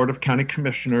the Board of County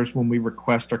Commissioners when we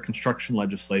request our construction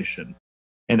legislation.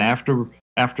 And after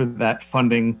that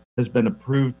funding has been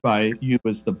approved by you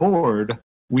as the board,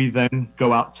 we then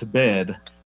go out to bid.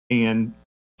 And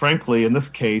frankly, in this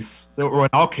case, or in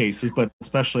all cases, but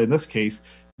especially in this case,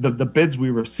 the bids we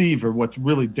receive are what's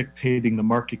really dictating the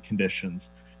market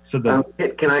conditions. So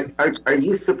are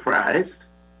you surprised?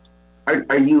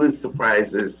 Are you as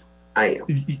surprised as I am?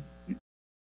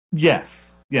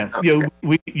 Yes. Okay.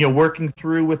 Working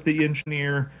through with the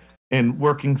engineer and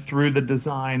working through the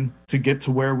design to get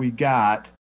to where we got.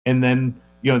 And then,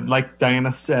 like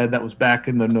Diana said, that was back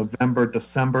in the November,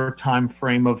 December time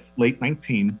frame of late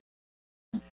 19.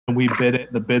 And we bid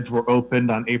it. The bids were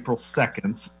opened on April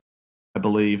 2nd, I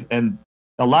believe. And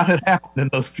a lot had happened in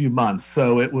those few months.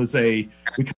 So it was we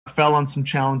kind of fell on some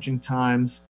challenging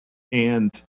times.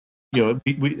 And,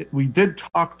 we did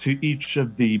talk to each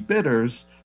of the bidders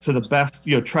to the best,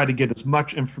 try to get as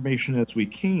much information as we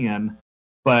can.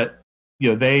 But,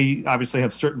 they obviously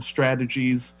have certain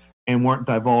strategies and weren't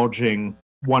divulging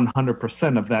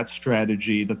 100% of that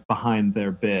strategy that's behind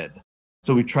their bid.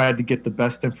 So we tried to get the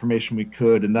best information we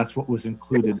could, and that's what was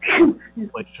included in the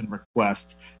legislation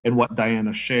request and what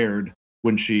Diana shared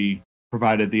when she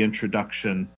provided the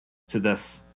introduction to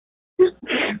this.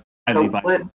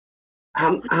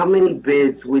 How many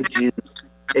bids would you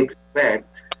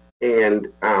expect? And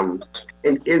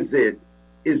is it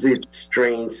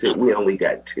strange that we only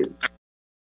got 2?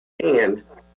 And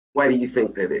why do you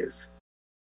think that is?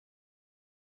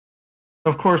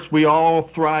 Of course, we all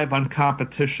thrive on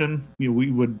competition.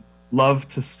 We would love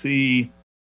to see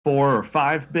 4 or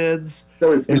 5 bids.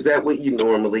 So is that what you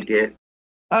normally get?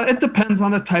 It depends on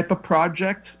the type of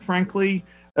project, frankly.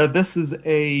 This is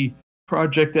a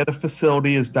project at a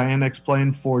facility, as Diana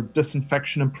explained, for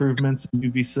disinfection improvements and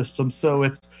UV systems. So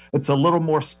it's a little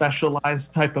more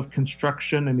specialized type of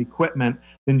construction and equipment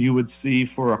than you would see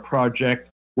for a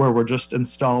project where we're just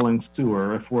installing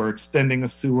sewer. If we're extending a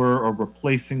sewer or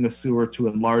replacing the sewer to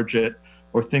enlarge it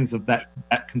or things of that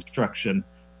construction.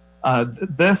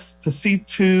 This to see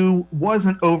 2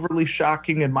 wasn't overly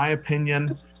shocking in my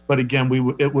opinion, but again,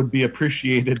 it would be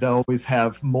appreciated to always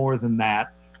have more than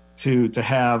that. to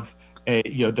have a,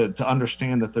 to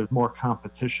understand that there's more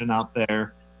competition out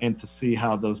there and to see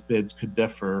how those bids could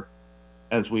differ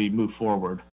as we move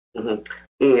forward. Mm-hmm.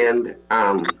 And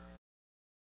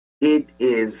it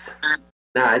is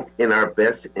not in our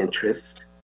best interest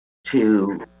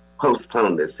to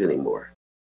postpone this anymore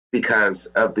because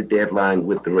of the deadline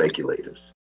with the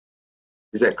regulators.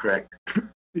 Is that correct?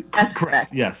 That's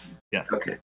correct. Yes. Yes.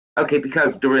 Okay. Okay,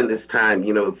 because during this time,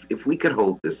 if we could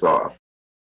hold this off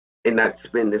and not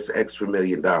spend this extra $1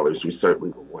 million, we certainly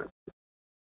would want to.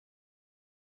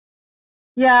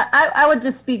 Yeah, I would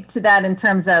just speak to that in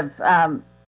terms of,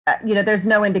 there's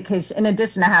no indication, in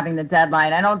addition to having the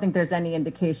deadline, I don't think there's any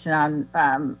indication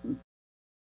on,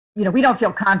 we don't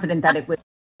feel confident that it would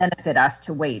benefit us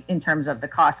to wait in terms of the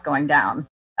cost going down,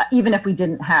 even if we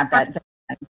didn't have that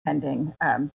deadline pending.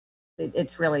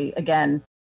 It's really, again,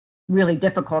 really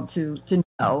difficult to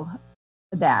know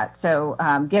that. So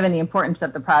given the importance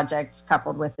of the project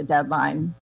coupled with the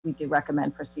deadline, we do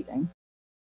recommend proceeding.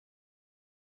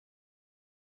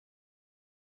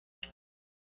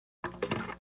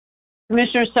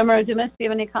 Commissioner Summer-Dumas, do you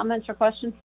have any comments or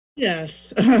questions?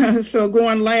 Yes. So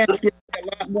going last, get a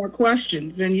lot more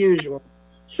questions than usual.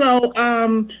 So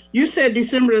you said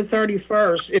December the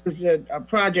 31st is a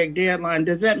project deadline.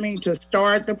 Does that mean to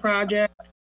start the project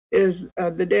is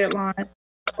the deadline,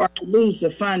 or to lose the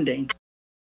funding?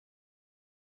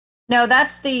 No,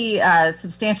 that's the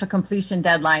substantial completion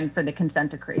deadline for the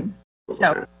consent decree.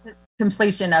 So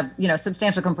completion of,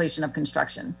 substantial completion of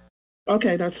construction.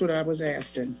 Okay, that's what I was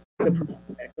asking, the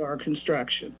project or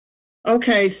construction.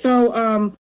 Okay,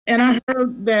 so, and I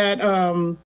heard that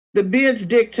the bids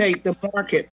dictate the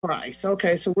market price.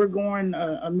 Okay, so we're going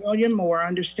 $1 million more. I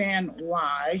understand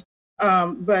why.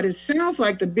 But it sounds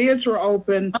like the bids were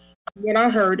open, what I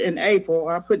heard, in April.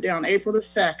 I put down April the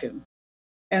 2nd.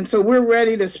 And so we're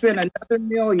ready to spend another $1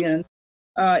 million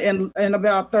in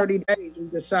about 30 days. We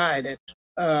decided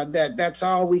that that's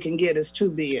all we can get is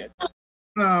 2 bids.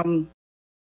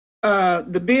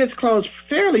 The bids closed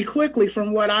fairly quickly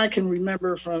from what I can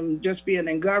remember from just being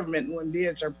in government when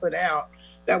bids are put out.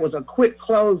 That was a quick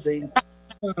closing.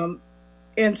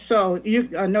 And so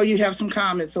I know you have some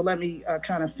comments, so let me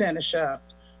kind of finish up.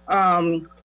 And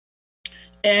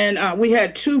we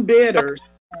had 2 bidders.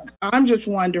 I'm just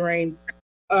wondering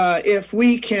if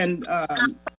we can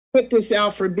put this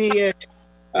out for bid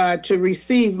to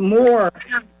receive more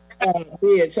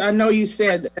bids. I know you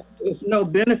said it's no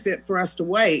benefit for us to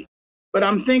wait, but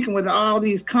I'm thinking with all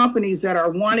these companies that are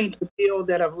wanting to build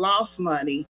that have lost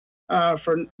money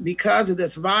because of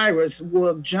this virus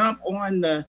will jump on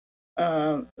the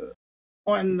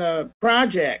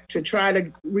project to try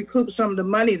to recoup some of the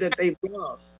money that they've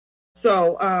lost.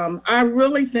 So I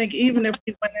really think even if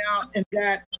we went out and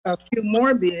got a few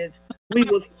more bids, we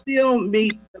will still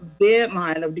meet the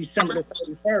deadline of December the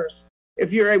 31st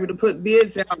if you're able to put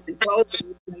bids out and close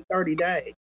them within 30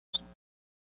 days.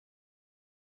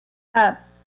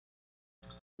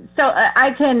 So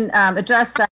I can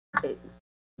address that.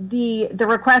 The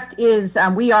request is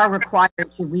we are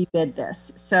required to rebid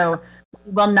this. So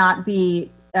we will not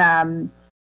be,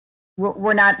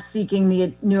 we're not seeking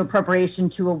the new appropriation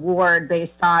to award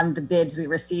based on the bids we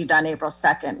received on April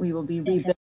 2nd. We will be rebidding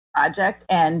the project,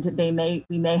 and we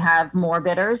may have more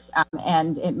bidders,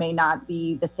 and it may not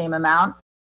be the same amount.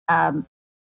 And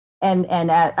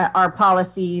our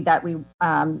policy that we,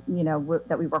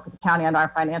 that we work with the county on, our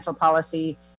financial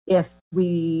policy, if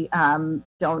we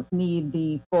don't need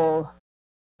the full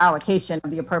allocation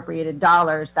of the appropriated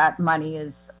dollars, that money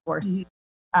is, of course,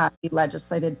 be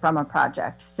legislated from a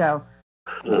project. So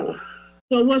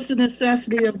what's the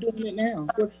necessity of doing it now?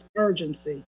 What's the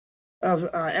urgency of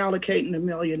allocating $1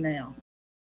 million now?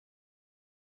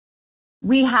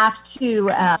 We have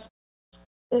to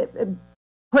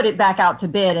put it back out to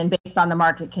bid, and based on the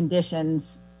market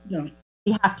conditions,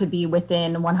 we have to be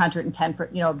within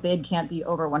 110%. A bid can't be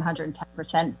over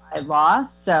 110% by law.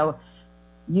 So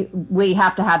we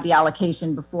have to have the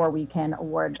allocation before we can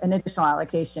award an additional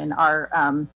allocation. Our,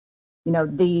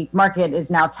 the market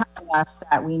is now telling us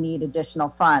that we need additional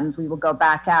funds. We will go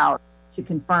back out to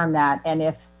confirm that, and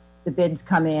if the bids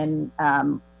come in,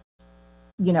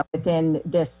 within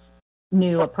this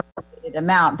new appropriated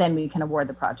amount, then we can award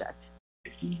the project.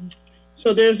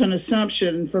 So there's an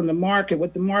assumption from the market.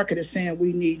 What the market is saying,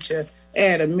 we need to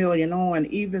add $1 million on,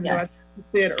 even though I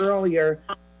said earlier,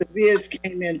 the bids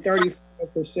came in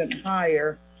 35%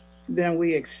 higher than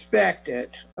we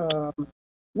expected.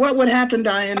 What would happen,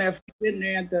 Diana, if we didn't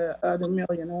add the other $1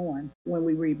 million on when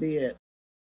we rebid?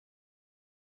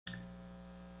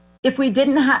 If we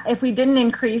didn't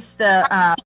increase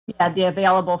the Yeah, the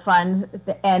available funds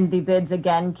and the bids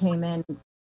again came in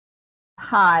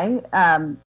high.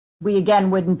 We again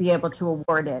wouldn't be able to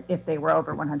award it if they were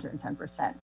over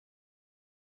 110%.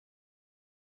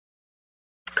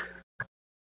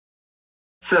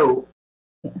 So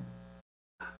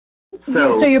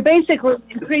you're basically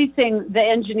increasing the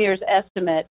engineer's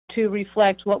estimate to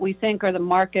reflect what we think are the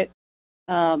market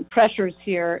pressures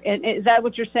here. And is that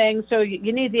what you're saying? So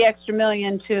you need the extra $1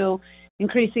 million to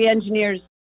increase the engineer's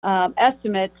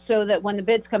estimate so that when the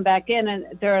bids come back in and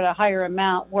they're at a higher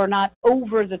amount, we're not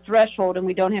over the threshold and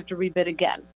we don't have to rebid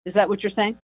again. Is that what you're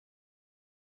saying?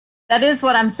 That is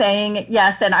what I'm saying,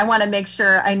 yes. And I want to make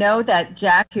sure, I know that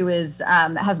Jack, who is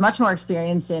has much more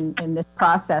experience in this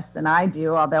process than I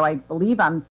do, although I believe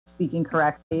I'm speaking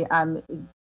correctly.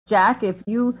 Jack, can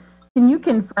you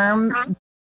confirm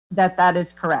that that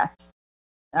is correct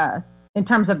in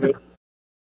terms of the...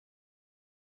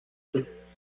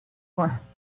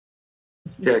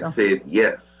 Jack said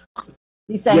yes.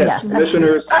 He's saying yes.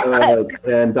 Commissioners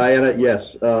and Diana,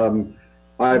 yes.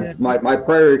 My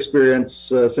prior experience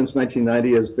since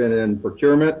 1990 has been in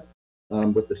procurement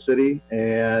with the city,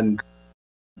 and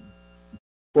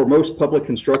for most public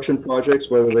construction projects,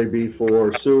 whether they be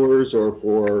for sewers or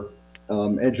for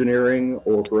engineering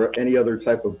or for any other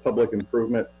type of public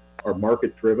improvement, are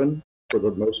market driven for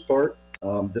the most part.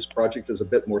 This project is a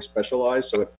bit more specialized,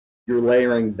 so you're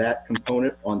layering that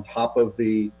component on top of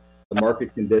the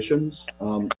market conditions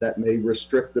that may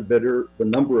restrict the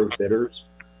number of bidders.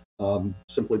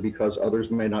 Simply because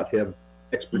others may not have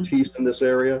expertise in this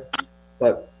area.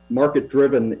 But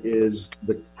market-driven is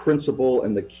the principle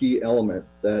and the key element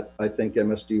that I think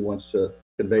MSD wants to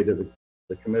convey to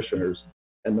the commissioners.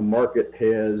 And the market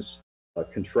has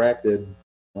contracted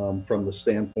from the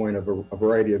standpoint of a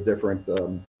variety of different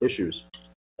issues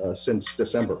since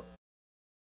December.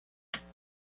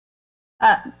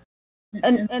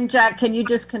 And Jack, can you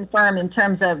just confirm in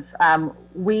terms of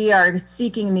we are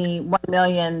seeking the $1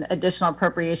 million additional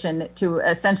appropriation to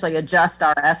essentially adjust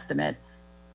our estimate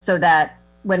so that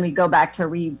when we go back to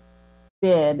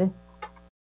rebid,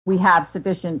 we have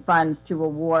sufficient funds to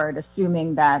award,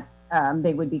 assuming that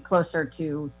they would be closer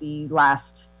to the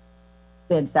last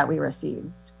bids that we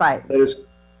received. Right.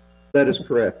 That is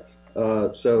correct.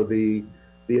 So the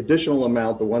additional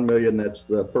amount, the $1 million, that's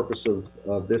the purpose of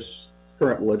this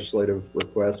current legislative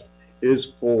request, is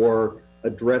for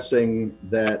addressing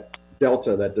that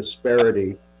delta, that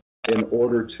disparity, in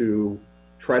order to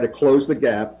try to close the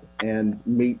gap and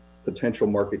meet potential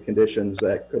market conditions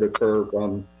that could occur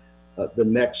from the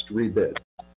next rebid.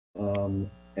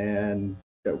 And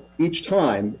each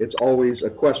time, it's always a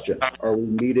question: are we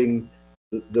meeting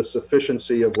the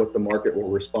sufficiency of what the market will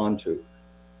respond to?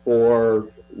 For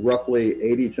roughly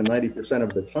 80 to 90%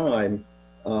 of the time,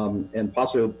 and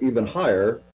possibly even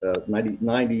higher,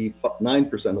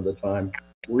 99% of the time,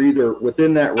 we're either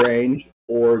within that range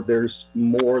or there's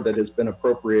more that has been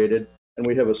appropriated and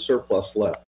we have a surplus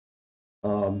left.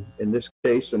 In this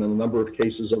case, and in a number of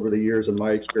cases over the years, in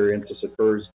my experience, this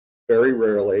occurs very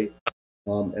rarely.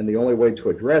 And the only way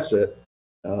to address it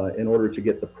in order to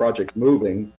get the project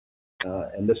moving,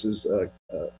 and this is a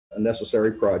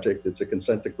necessary project, it's a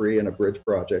consent decree and a bridge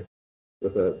project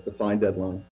with a defined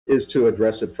deadline, is to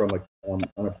address it from an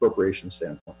appropriation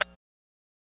standpoint.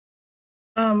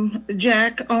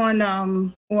 Jack, on,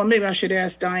 or maybe I should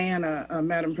ask Diana,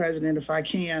 Madam President, if I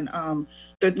can,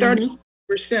 the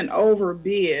 30%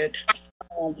 overbid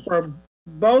for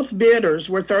both bidders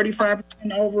were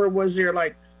 35% over. Was there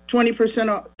like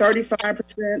 20%,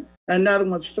 35%, another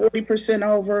one's 40%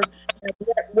 over? And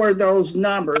what were those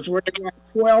numbers? Were they like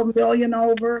 12 million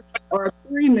over or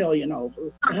 3 million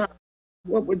over?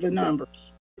 What were the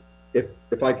numbers?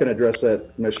 If I can address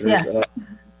that, Commissioners. Yes.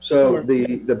 So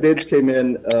the bids came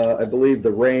in, I believe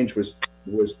the range was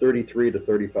 33 to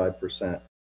 35%,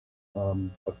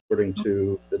 according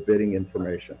to the bidding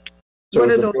information. So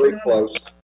it was very close.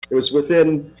 It was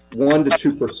within 1 to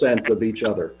 2% of each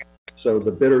other. So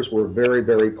the bidders were very,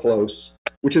 very close,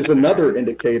 which is another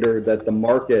indicator that the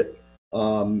market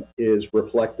is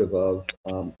reflective of,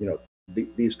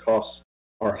 these costs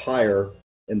are higher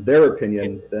in their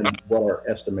opinion than what our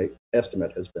estimate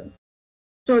has been.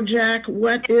 So Jack,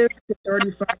 what is the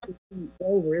 35%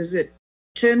 over? Is it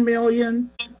 10 million?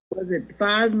 Was it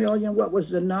 5 million? What was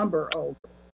the number over?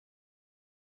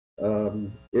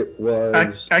 It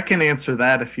was... I can answer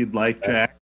that if you'd like,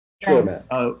 Jack. Sure,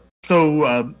 Matt.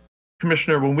 So,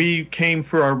 Commissioner, when we came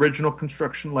for our original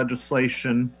construction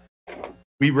legislation,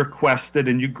 we requested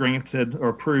and you granted or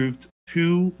approved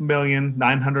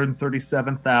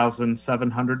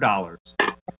 $2,937,700.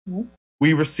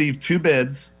 We received 2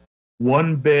 bids.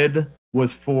 One bid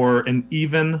was for an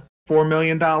even $4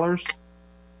 million,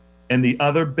 and the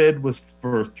other bid was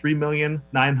for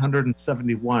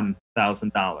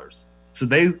 $3,971,000. So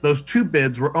those two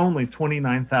bids were only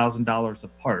 $29,000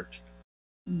 apart.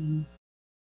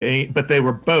 But they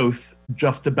were both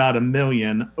just about $1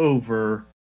 million over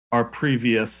our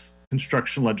previous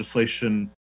construction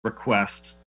legislation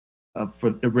request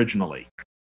for originally.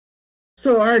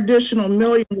 So our additional $1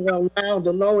 million will allow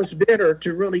the lowest bidder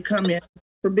to really come in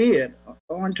for bid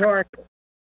on target.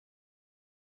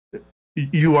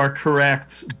 You are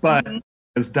correct, but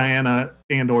as Diana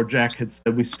and or Jack had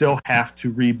said, we still have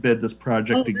to rebid this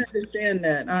project. I understand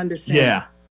that. I understand. Yeah.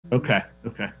 Okay.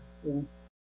 Okay. Yeah.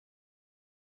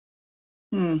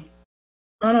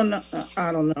 I don't know.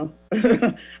 I don't know.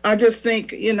 I just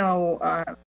think, you know,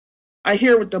 I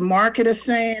hear what the market is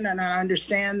saying, and I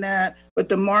understand that. But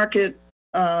the market,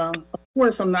 of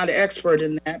course, I'm not an expert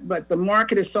in that, but the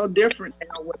market is so different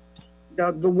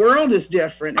now. The world is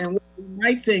different, and what we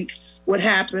might think would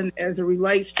happen as it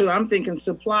relates to, I'm thinking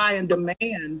supply and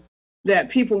demand, that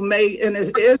people may, and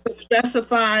it is a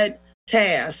specified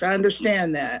task, I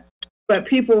understand that, but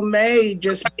people may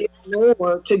just be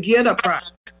lower to get a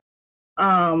product.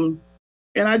 And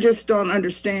I just don't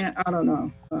understand. I don't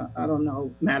know. I don't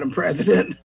know, Madam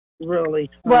President, really.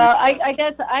 Well, I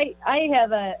guess I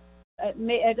have I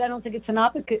don't think it's an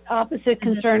opposite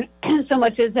concern so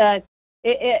much as that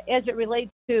as it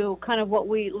relates to kind of what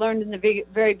we learned in the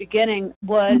very beginning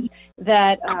was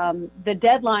that the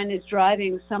deadline is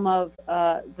driving some of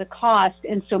the cost.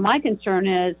 And so my concern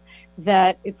is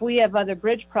that if we have other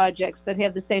bridge projects that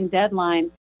have the same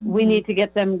deadline, we need to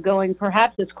get them going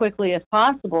perhaps as quickly as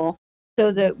possible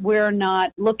so that we're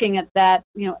not looking at that,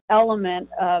 you know, element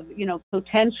of, you know,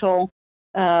 potential,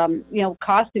 you know,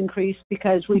 cost increase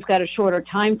because we've got a shorter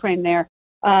time frame there.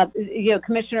 You know,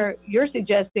 Commissioner, you're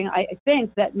suggesting, I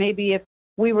think, that maybe if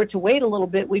we were to wait a little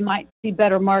bit, we might see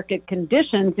better market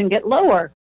conditions and get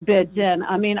lower bids in.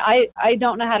 I mean, I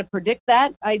don't know how to predict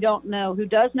that. I don't know who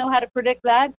does know how to predict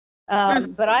that.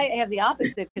 But I have the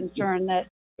opposite concern that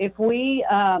if we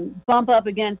bump up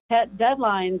against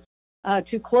deadlines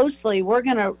too closely, we're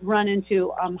going to run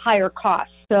into higher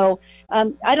costs. So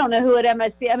I don't know who at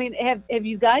MSD, I mean, have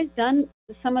you guys done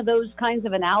some of those kinds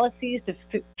of analyses to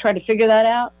try to figure that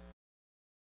out?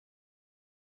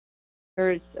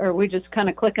 Or are we just kind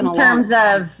of clicking along? In terms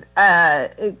of,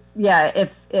 yeah,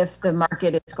 if the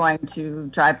market is going to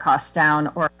drive costs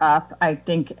down or up, I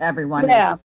think everyone is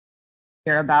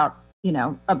here about, you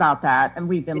know, about that. And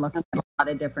we've been looking at a lot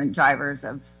of different drivers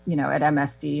of, you know, at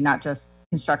MSD, not just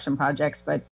construction projects,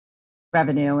 but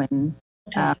revenue. And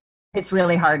it's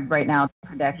really hard right now to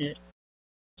predict.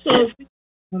 So,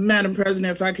 Madam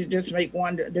President, if I could just make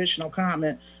one additional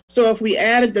comment. So if we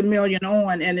added the $1 million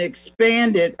on and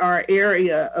expanded our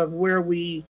area of where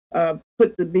we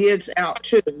put the bids out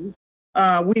to,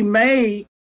 we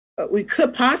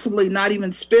could possibly not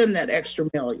even spend that extra $1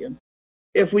 million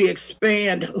if we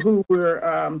expand who we're,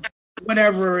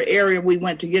 whatever area we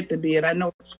went to get the bid. I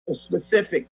know it's a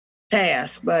specific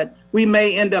task, but we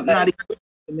may end up not even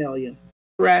 $1 million,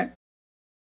 correct?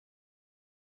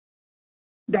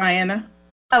 Diana?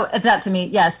 Oh, it's up to me.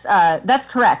 Yes, that's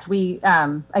correct. We,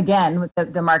 again,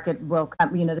 the market will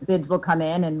come, you know, the bids will come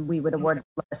in and we would award the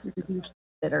lowest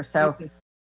bidder. So,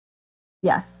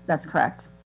 yes, that's correct.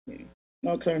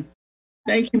 Okay.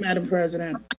 Thank you, Madam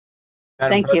President.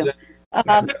 Madam President,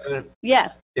 Madam President,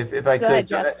 yes. If I could,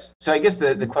 so I guess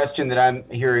the question that I'm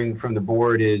hearing from the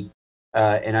board is,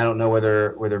 and I don't know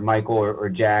whether Michael or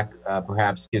Jack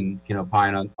perhaps can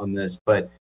opine on this, but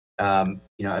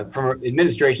you know, from an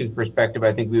administration's perspective,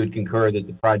 I think we would concur that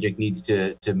the project needs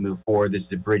to move forward. This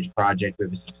is a bridge project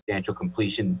with a substantial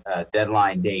completion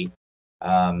deadline date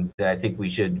that I think we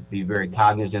should be very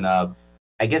cognizant of.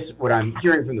 I guess what I'm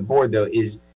hearing from the board, though,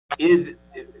 is,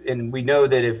 and we know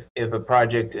that if a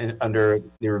project under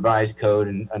the revised code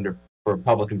and for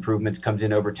public improvements comes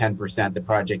in over 10%, the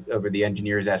project over the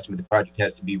engineer's estimate, the project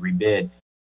has to be rebid.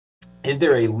 Is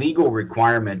there a legal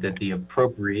requirement that the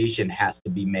appropriation has to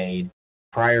be made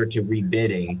prior to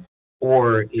rebidding,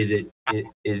 or is it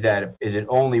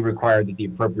only required that the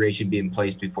appropriation be in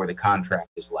place before the contract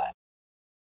is let?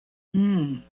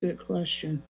 Good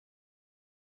question.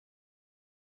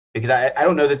 Because I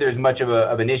don't know that there's much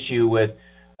of an issue with,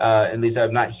 at least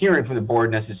I'm not hearing from the board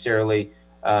necessarily.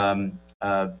 I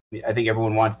think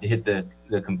everyone wants to hit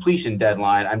the completion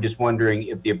deadline. I'm just wondering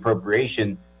if the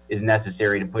appropriation is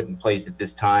necessary to put in place at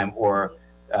this time, or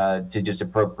to just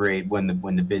appropriate when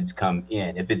the bids come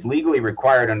in. If it's legally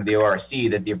required under the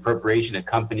ORC that the appropriation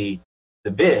accompany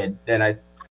the bid, then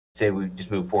say we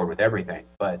just move forward with everything.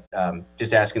 But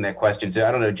just asking that question. So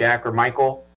I don't know, Jack or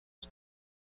Michael.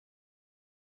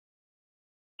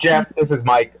 Jeff, this is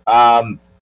Mike. I'm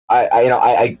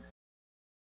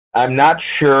not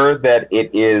sure that it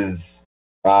is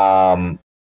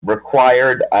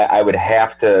required. I would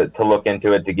have to look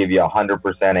into it to give you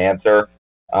 100% answer.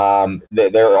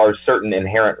 There are certain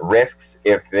inherent risks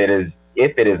if it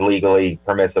is legally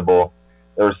permissible.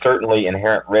 There are certainly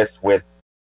inherent risks with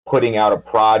putting out a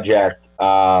project,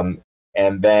 and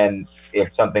then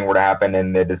if something were to happen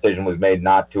and the decision was made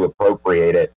not to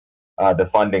appropriate it, the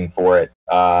funding for it,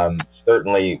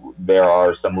 certainly there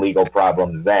are some legal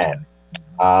problems then.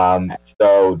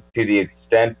 So to the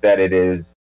extent that it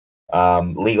is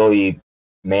legally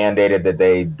mandated that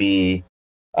they be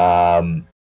the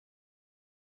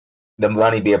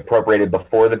money be appropriated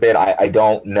before the bid, I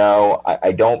don't know.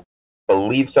 I don't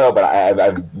believe so, but I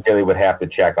really would have to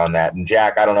check on that. And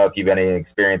Jack, I don't know if you've had any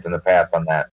experience in the past on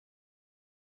that.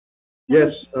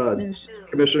 Yes,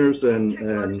 commissioners and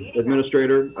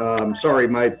administrator. Sorry,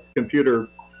 my computer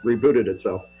rebooted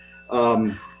itself.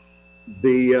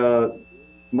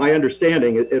 My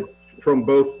understanding, from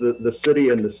both the city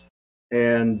and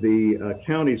the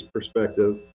county's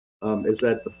perspective, is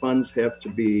that the funds have to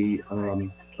be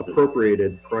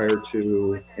appropriated prior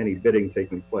to any bidding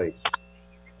taking place.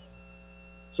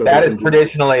 So that is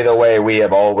traditionally the way we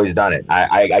have always done it.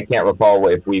 I can't recall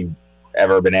if we've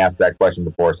ever been asked that question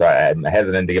before, so I'm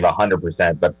hesitant to give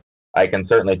 100%, but I can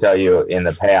certainly tell you in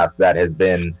the past that has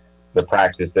been the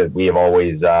practice that we have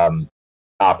always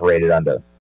operated under.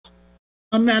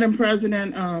 Madam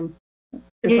President,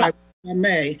 if I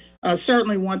may,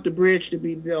 certainly want the bridge to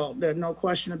be built. There's no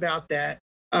question about that.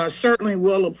 Certainly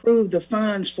will approve the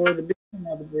funds for the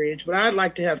building of the bridge, but I'd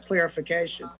like to have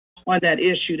clarification on that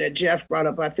issue that Jeff brought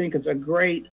up. I think is a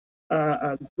great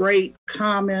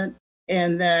comment,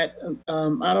 and that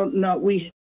I don't know,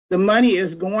 the money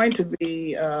is going to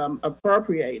be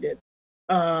appropriated,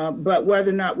 but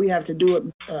whether or not we have to do it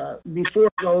before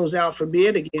it goes out for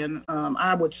bid again,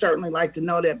 I would certainly like to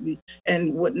know that,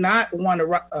 and would not want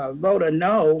to vote a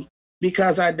no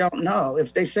because I don't know.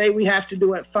 If they say we have to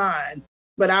do it, fine,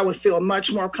 but I would feel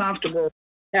much more comfortable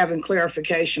having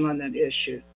clarification on that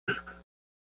issue.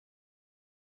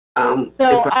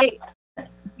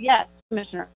 Yes,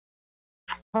 Commissioner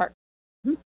Park.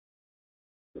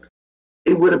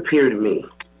 It would appear to me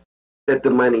that the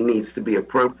money needs to be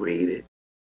appropriated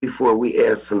before we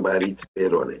ask somebody to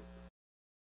bid on it.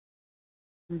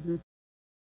 Mm-hmm.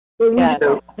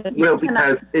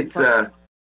 Because it's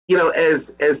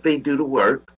as they do the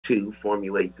work to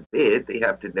formulate the bid, they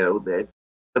have to know that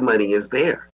the money is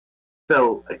there.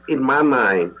 So in my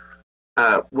mind,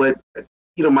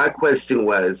 my question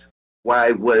was,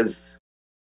 why was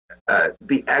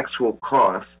the actual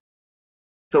cost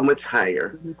so much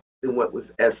higher than what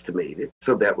was estimated?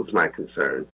 So that was my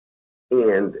concern.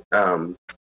 And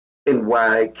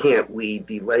why can't we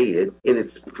delay it? And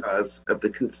it's because of the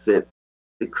consent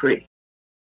decree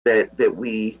that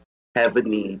we have a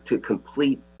need to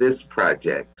complete this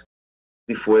project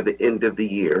before the end of the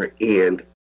year. And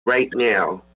right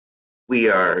now, we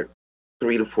are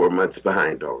 3 to 4 months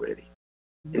behind already.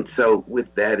 And so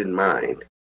with that in mind,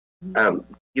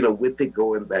 with it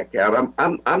going back out,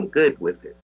 I'm good with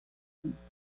it.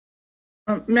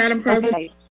 Madam President?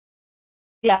 Okay.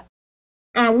 Yeah.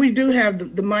 We do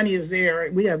have the money is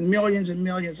there. We have millions and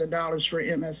millions of dollars for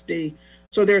MSD.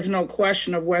 So there's no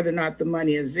question of whether or not the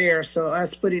money is there. So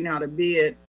us putting out a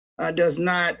bid does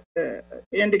not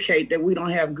indicate that we don't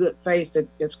have good faith that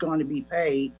it's going to be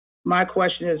paid. My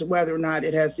question is whether or not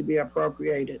it has to be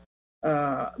appropriated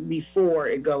before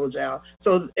it goes out.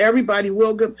 So everybody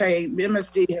will get paid.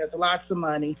 MSD has lots of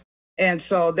money. And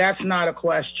so that's not a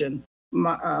question.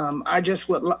 I just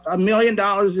would, $1 million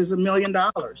is $1 million.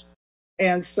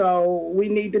 And so we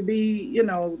need to be,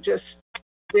 just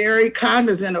very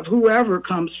cognizant of whoever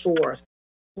comes forth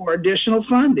for additional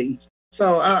funding.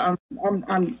 So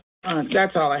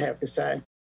that's all I have to say.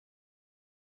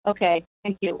 Okay,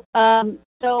 thank you.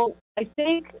 So I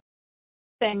think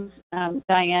things,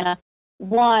 Diana.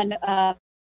 One, I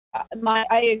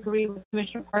agree with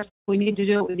Commissioner Parks. We need to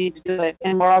do it,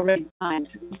 and we're already behind.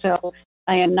 So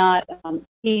I am not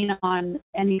keen on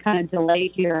any kind of delay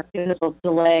here. It will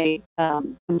delay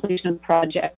completion of the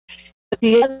project. But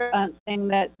the other thing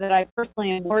that I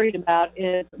personally am worried about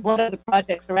is what other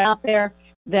projects are out there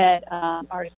that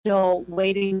are still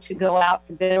waiting to go out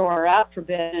for bid or are out for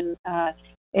bid.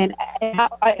 And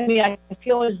I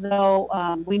feel as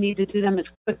though we need to do them as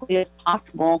quickly as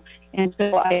possible. And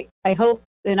so I hope,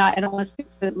 and I don't want to speak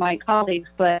to my colleagues,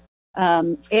 but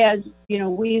as you know,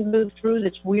 we move through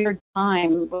this weird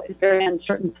time, very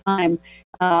uncertain time,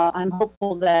 I'm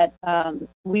hopeful that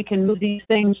we can move these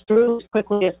things through as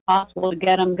quickly as possible to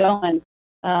get them going.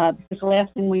 Because the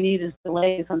last thing we need is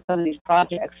delays on some of these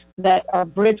projects that are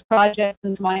bridge projects,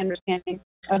 and to my understanding,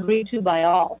 agreed to by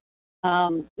all.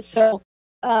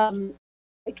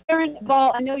 Karen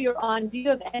Ball, I know you're on. Do you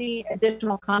have any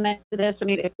additional comments to this? I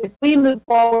mean, if we move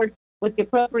forward with the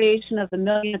appropriation of the $1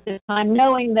 million at this time,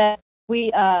 knowing that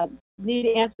we need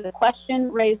to answer the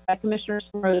question raised by Commissioner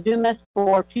Samarodumas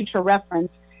for future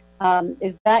reference,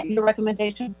 is that your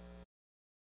recommendation?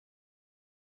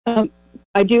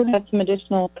 I do have some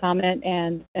additional comment,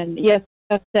 and yes,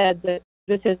 I've said that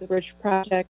this is a bridge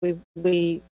project. We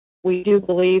do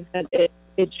believe that it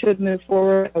should move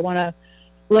forward. I want to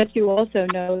let you also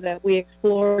know that we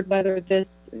explored whether the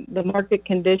market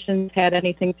conditions had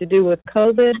anything to do with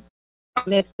COVID,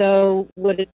 and if so,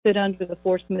 would it fit under the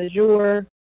force majeure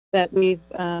that we've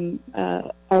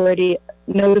already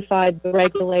notified the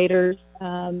regulators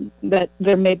that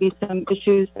there may be some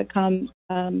issues that come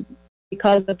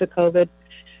because of the COVID.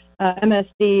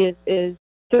 MSD is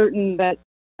certain that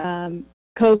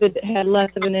COVID had less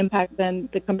of an impact than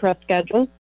the compressed schedule.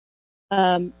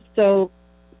 So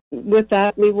with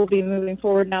that, we will be moving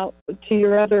forward. Now, to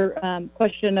your other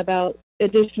question about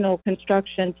additional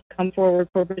construction to come forward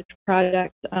for bridge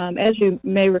projects, as you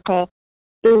may recall,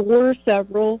 there were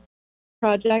several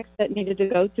projects that needed to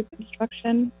go to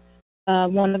construction,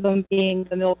 one of them being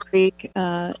the Mill Creek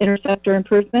interceptor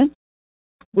improvement.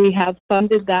 We have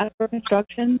funded that for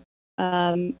construction,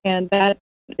 and that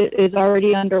is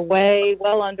already underway,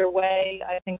 well underway.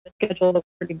 I think the schedule looks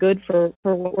pretty good for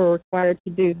what we're required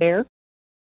to do there.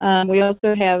 We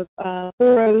also have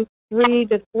 403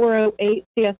 to 408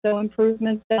 CSO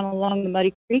improvements down along the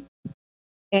Muddy Creek,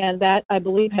 and that, I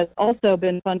believe, has also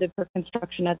been funded for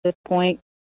construction at this point.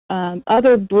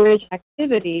 Other bridge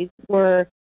activities were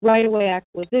right-of-way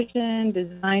acquisition,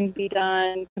 design be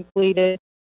done, completed.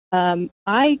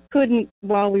 I couldn't,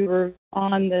 while we were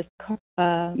on this,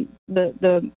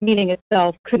 the meeting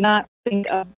itself, could not think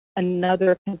of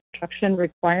another construction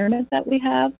requirement that we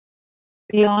have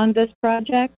beyond this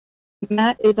project.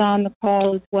 Matt is on the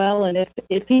call as well, and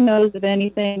if he knows of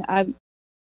anything, I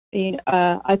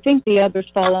think the others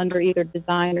fall under either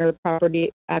design or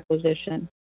property acquisition.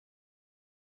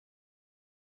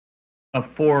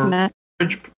 For Matt?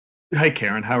 bridge, hi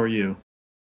Karen, how are you?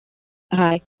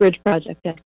 Hi, bridge project.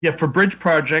 Yeah. Yeah, for bridge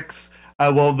projects,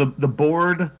 well, the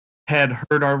board had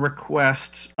heard our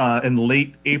request in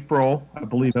late April, I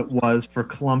believe it was, for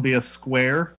Columbia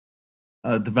Square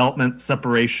development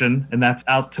separation, and that's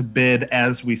out to bid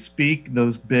as we speak.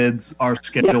 Those bids are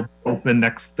scheduled to open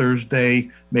next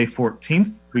Thursday, May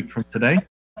 14th, week from today.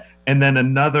 And then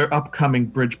another upcoming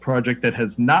bridge project that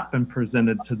has not been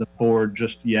presented to the board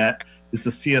just yet is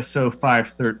the CSO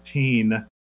 513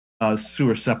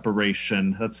 sewer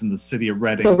separation. That's in the city of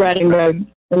Reading. So Reading Road.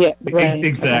 Yeah, Reading.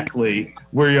 Exactly.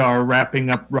 We are wrapping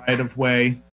up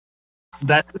right-of-way.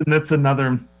 That's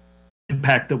another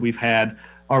impact that we've had.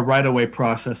 Our right-of-way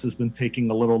process has been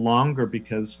taking a little longer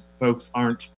because folks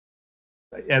aren't,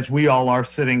 as we all are,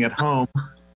 sitting at home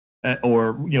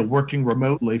or working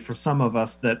remotely. For some of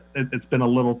us, that it's been a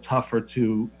little tougher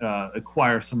to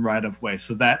acquire some right-of-way.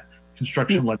 So that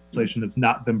construction legislation has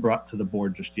not been brought to the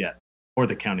board just yet, or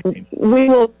the county team. We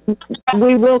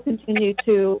will continue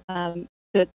to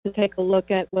take a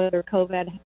look at whether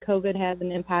COVID has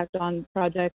an impact on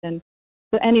projects, and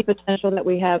so any potential that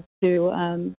we have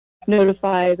to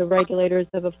notify the regulators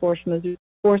of a force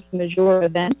majeure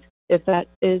event, if that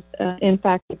is in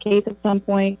fact the case at some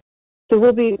point. So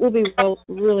we'll be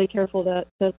really careful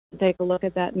to take a look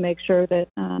at that and make sure that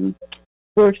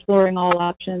we're exploring all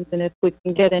options, and if we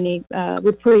can get any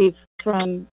reprieve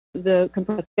from the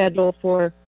compressed schedule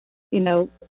for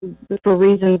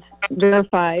reasons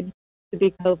verified to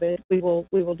be COVID, we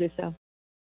will do so.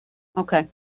 Okay.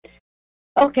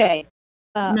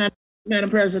 Madam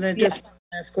President, just one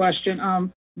last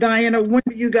question. Diana, when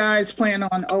do you guys plan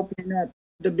on opening up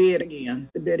the bid again,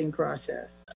 the bidding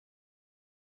process?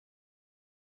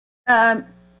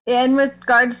 In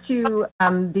regards to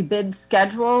the bid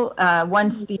schedule,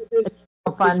 once the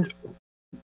additional funds,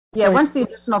 once the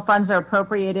additional funds are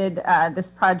appropriated,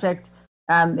 this project,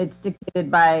 it's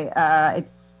dictated by,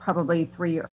 it's probably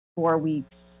 3 or 4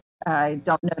 weeks. I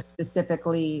don't know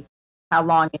specifically how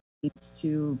long it needs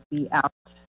to be out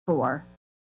for.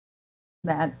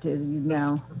 Matt, as you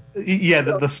know. Yeah,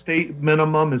 the state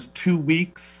minimum is 2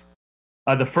 weeks.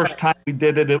 The first time we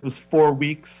did it, it was 4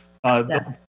 weeks.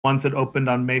 The ones that opened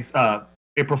on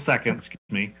April 2nd, excuse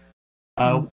me.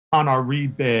 On our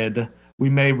rebid, we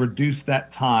may reduce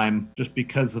that time just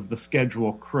because of the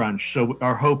schedule crunch. So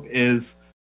our hope is,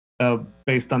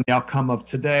 based on the outcome of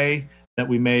today, that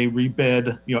we may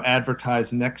rebid,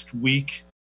 advertise next week.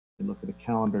 Look at the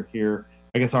calendar here.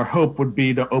 I guess our hope would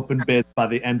be to open bids by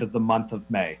the end of the month of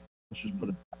May. Let's just put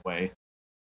it that way.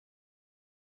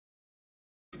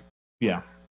 Yeah.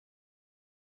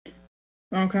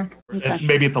 Okay.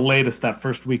 Maybe at the latest that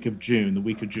first week of June, the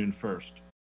week of June 1st.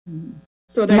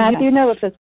 So Matt, do you know if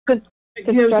the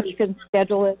construction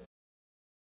schedule is?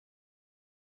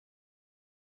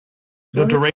 The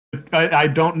duration, I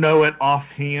don't know it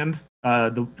offhand.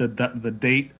 The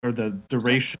date or the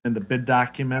duration in the bid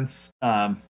documents.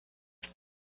 I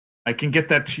can get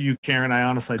that to you, Karen. I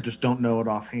honestly just don't know it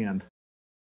offhand.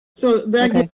 So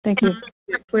that okay, thank you.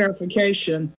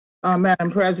 Clarification,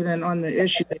 Madam President, on the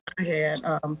issue that I had,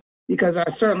 because I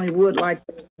certainly would like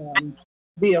to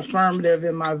be affirmative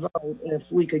in my vote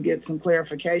if we could get some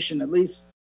clarification, at least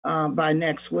by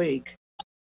next week.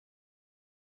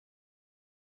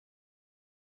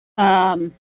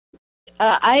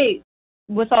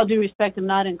 With all due respect, I'm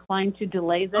not inclined to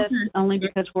delay this, only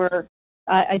because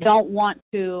I don't want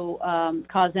to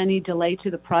cause any delay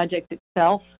to the project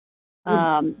itself.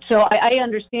 So I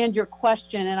understand your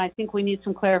question, and I think we need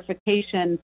some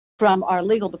clarification from our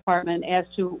legal department as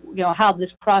to how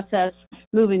this process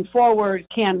moving forward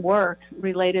can work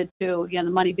related to the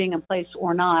money being in place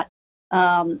or not.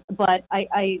 But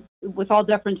I, with all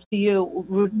deference to you,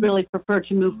 would really prefer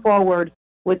to move forward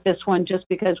with this one just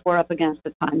because we're up against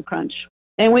a time crunch.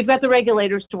 And we've got the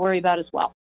regulators to worry about as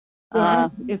well.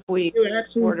 If we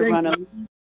were to run them.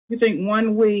 You think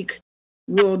 1 week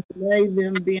will delay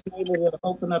them being able to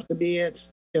open up the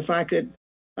bids? If I could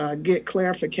get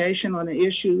clarification on the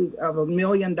issue of $1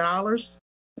 million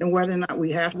and whether or not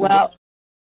we have to. Well,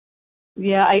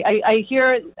 yeah, I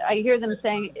hear them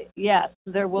saying yes,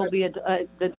 there will be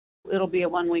it'll be a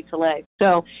 1 week delay.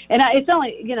 So, and it's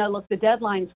only, look, the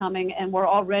deadline's coming and we're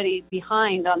already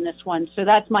behind on this one. So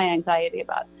that's my anxiety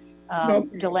about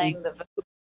delaying the vote.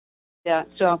 Yeah.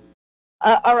 So,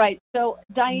 all right. So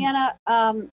Diana,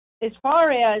 as far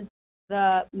as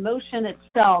the motion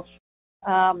itself,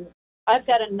 I've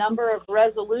got a number of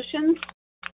resolutions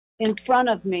in front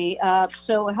of me.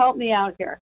 So help me out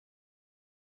here.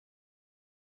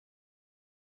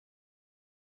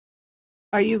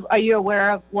 Are you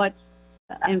aware of what's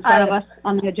in front of us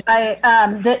on the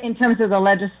agenda? In terms of the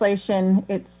legislation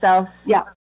itself. Yeah.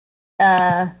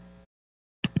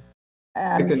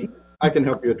 I can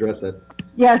help you address it.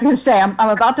 Yeah, I was going to say I'm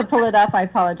about to pull it up. I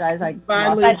apologize.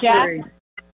 By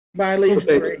leave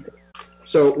three.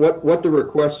 So what the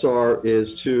requests are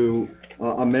is to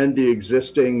amend the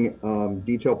existing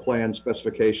detail plan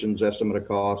specifications, estimate of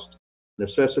cost,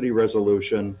 necessity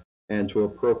resolution, and to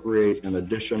appropriate an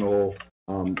additional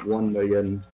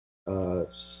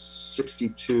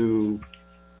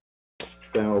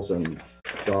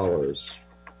 $1,062,000.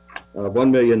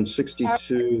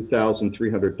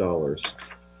 $1,062,300.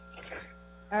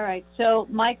 All right. So,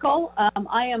 Michael,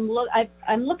 I'm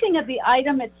looking at the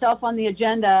item itself on the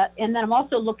agenda, and then I'm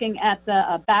also looking at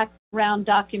the background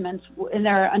documents, and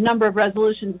there are a number of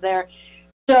resolutions there.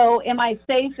 So, am I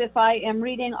safe if I am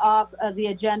reading off the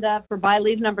agenda for by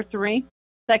leave number 3? Does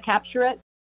that capture it?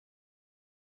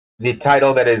 The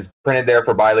title that is printed there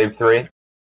for by leave 3?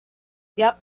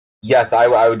 Yep. Yes,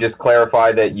 I would just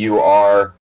clarify that you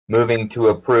are moving to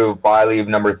approve by leave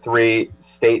number 3,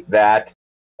 state that,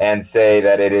 and say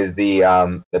that it is the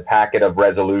packet of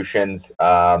resolutions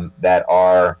that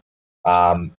are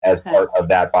as part of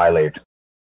that by leave.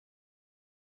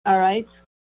 All right.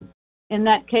 In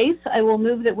that case, I will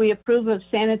move that we approve of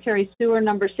sanitary sewer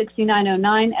number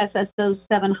 6909, SSO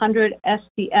 700,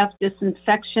 STF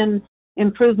disinfection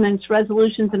improvements,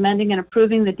 resolutions amending and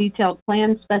approving the detailed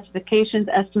plan, specifications,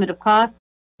 estimate of cost,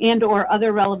 and or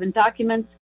other relevant documents,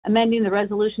 amending the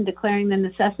resolution declaring the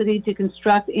necessity to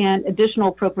construct an additional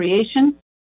appropriation.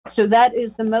 So that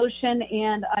is the motion,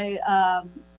 and I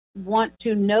want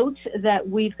to note that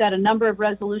we've got a number of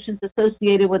resolutions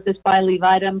associated with this by leave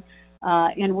item,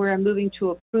 and we're moving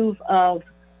to approve of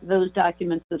those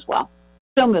documents as well.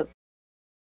 So moved.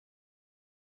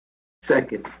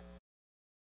 Second.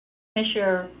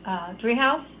 Commissioner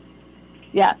Dreehouse?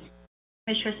 Yes.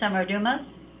 Commissioner Summer Dumas?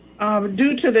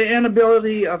 Due to the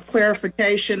inability of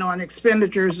clarification on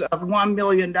expenditures of $1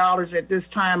 million at this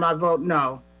time, I vote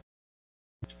no.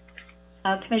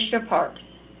 Commissioner Parks?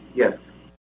 Yes.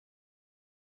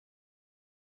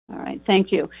 All right,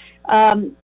 thank you.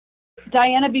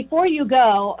 Diana, before you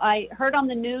go, I heard on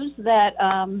the news that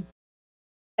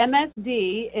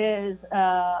MSD is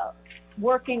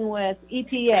working with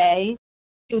EPA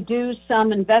to do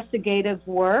some investigative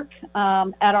work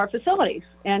at our facilities.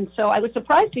 And so I was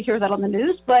surprised to hear that on the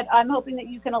news, but I'm hoping that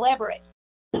you can elaborate.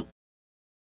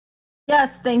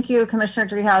 Yes, thank you, Commissioner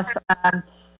Driehaus.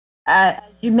 As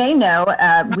you may know,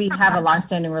 we have a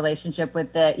longstanding relationship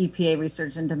with the EPA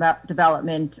Research and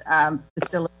Development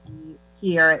facility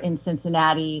here in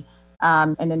Cincinnati.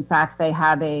 And in fact, they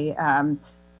have a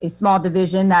small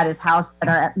division that is housed at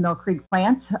our Mill Creek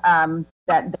plant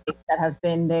that has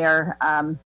been there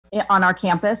on our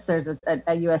campus. There's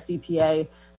a US EPA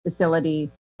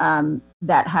facility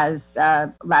that has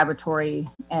laboratory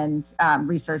and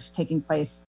research taking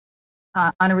place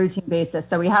on a routine basis.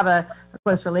 So we have a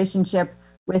close relationship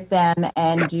with them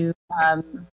and do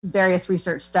various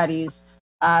research studies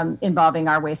involving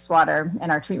our wastewater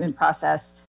and our treatment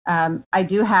process. I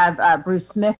do have Bruce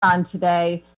Smith on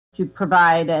today to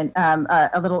provide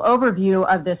a little overview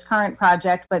of this current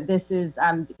project, but this is,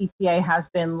 the EPA has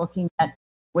been looking at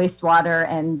wastewater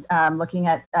and looking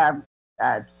at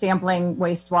sampling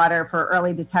wastewater for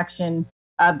early detection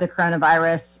of the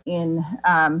coronavirus in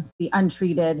the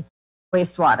untreated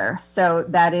wastewater. So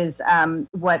that is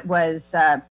what was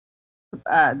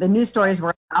the news stories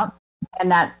were about, and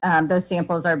that those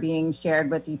samples are being shared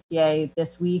with EPA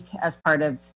this week as part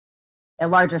of a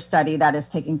larger study that is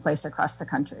taking place across the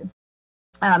country.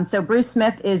 So Bruce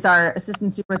Smith is our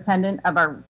Assistant Superintendent of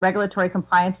our Regulatory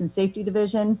Compliance and Safety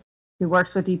Division, who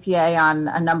works with EPA on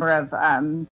a number of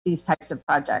these types of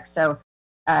projects. So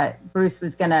Bruce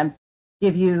was going to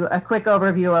give you a quick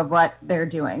overview of what they're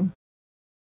doing.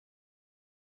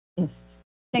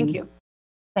 Thank you.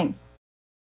 Thanks.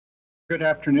 Good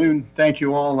afternoon. Thank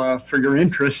you all for your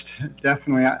interest.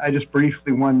 Definitely, I just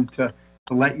briefly wanted to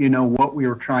let you know what we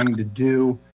were trying to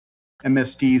do,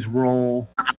 MSD's role,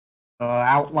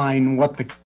 outline what the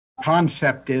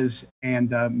concept is, and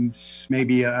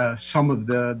maybe some of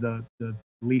the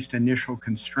least initial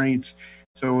constraints.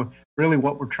 So really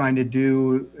what we're trying to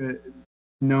do,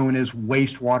 known as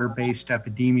wastewater-based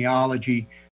epidemiology,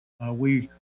 we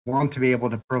want to be able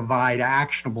to provide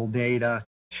actionable data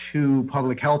to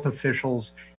public health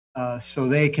officials so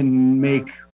they can make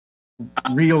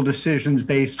real decisions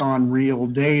based on real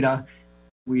data.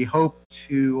 We hope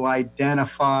to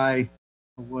identify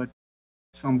what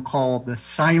some call the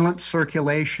silent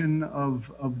circulation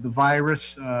of the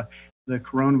virus. The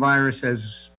coronavirus,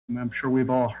 as I'm sure we've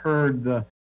all heard, the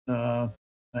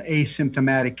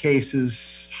asymptomatic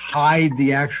cases hide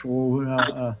the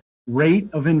actual rate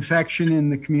of infection in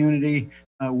the community.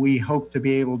 We hope to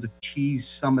be able to tease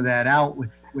some of that out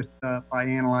by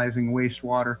analyzing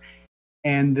wastewater,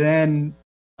 and then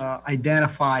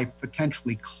identify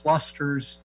potentially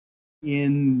clusters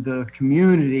in the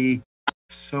community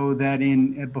so that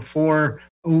before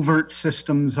overt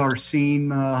systems are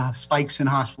seen, spikes in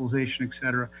hospitalization, et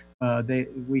cetera,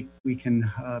 we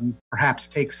can perhaps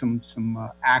take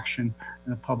some action,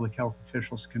 and the public health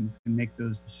officials can make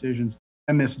those decisions.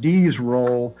 MSD's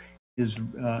role is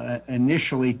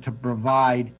initially to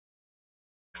provide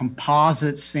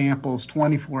composite samples,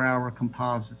 24-hour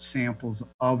composite samples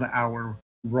of our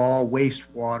raw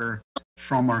wastewater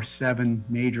from our 7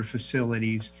 major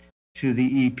facilities to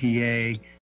the EPA.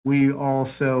 We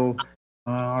also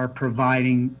are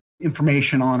providing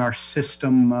information on our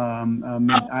system.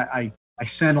 I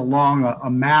sent along a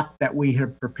map that we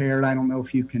have prepared. I don't know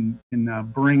if you can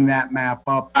bring that map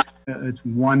up. It's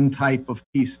one type of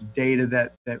piece of data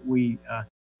that we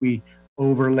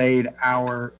overlaid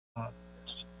our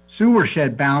sewer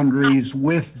shed boundaries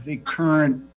with the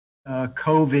current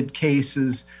COVID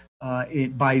cases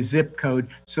by zip code,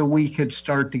 so we could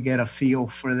start to get a feel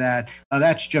for that.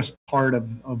 That's just part of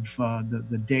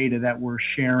the data that we're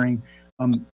sharing.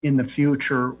 In the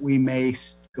future, we may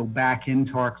go back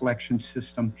into our collection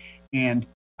system and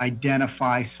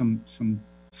identify some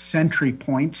sentry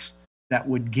points that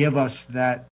would give us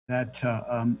that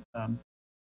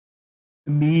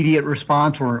immediate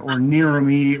response or near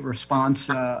immediate response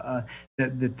that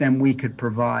then we could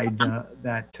provide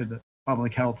that to the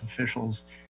public health officials,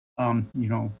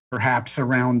 perhaps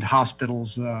around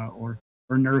hospitals or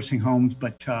nursing homes,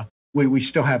 but we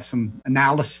still have some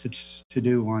analysis to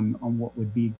do on what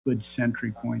would be good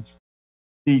sentry points.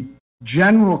 The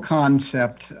general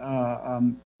concept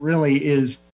really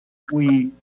is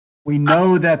we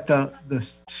know that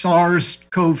the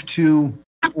SARS-CoV-2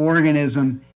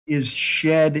 organism is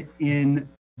shed in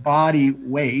body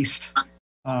waste,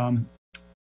 and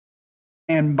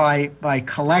by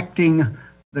collecting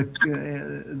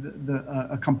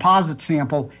a composite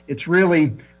sample, it's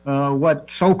really what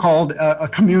so-called a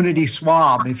community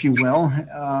swab, if you will.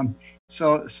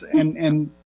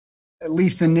 And at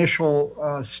least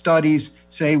initial studies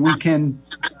say we can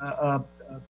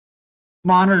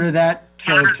monitor that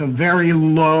to very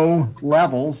low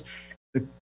levels.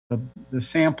 The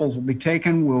samples will be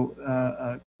taken.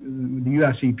 The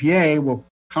U.S. EPA will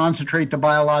concentrate the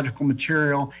biological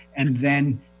material and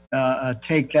then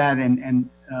take that and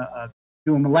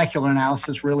do a molecular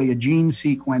analysis, really a gene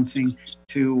sequencing,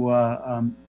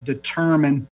 to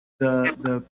determine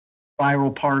the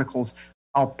viral particles.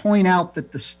 I'll point out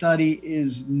that the study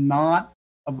is not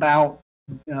about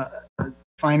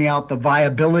finding out the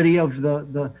viability of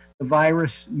the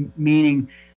virus, meaning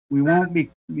we won't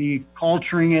be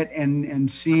culturing it and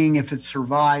seeing if it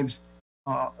survives.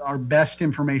 Our best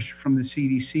information from the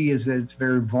CDC is that it's a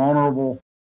very vulnerable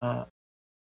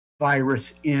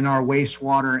virus in our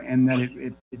wastewater, and that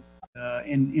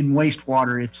in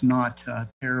wastewater it's not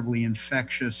terribly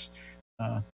infectious.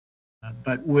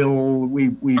 But we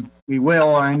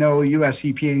will. I know U.S.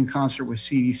 EPA in concert with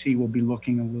CDC will be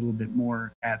looking a little bit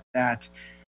more at that.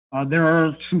 There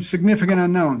are some significant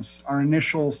unknowns. Our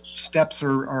initial steps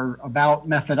are about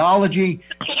methodology,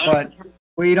 but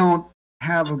we don't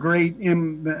have a great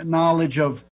knowledge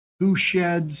of who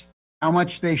sheds, how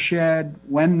much they shed,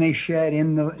 when they shed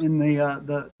in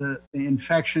the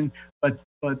infection. But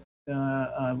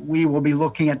we will be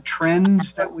looking at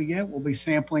trends that we get. We'll be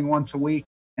sampling once a week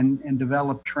and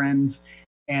develop trends,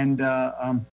 and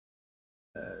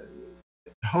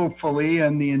hopefully,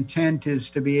 and the intent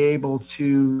is to be able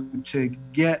to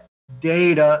get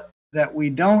data that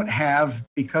we don't have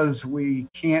because we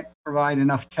can't provide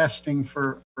enough testing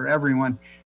for everyone.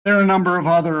 There are a number of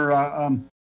other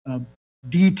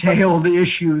detailed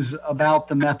issues about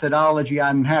the methodology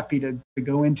I'm happy to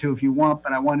go into if you want,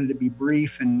 but I wanted to be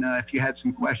brief, and if you had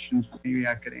some questions, maybe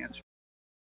I could answer.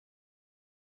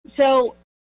 So,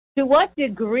 to what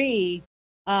degree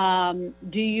do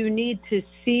you need to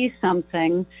see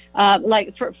something?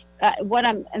 What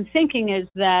I'm thinking is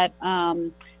that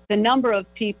the number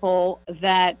of people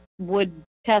that would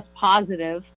test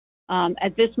positive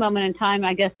at this moment in time,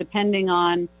 I guess, depending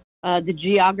on the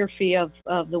geography of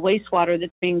the wastewater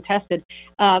that's being tested,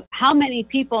 how many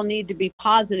people need to be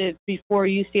positive before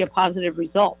you see a positive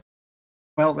result?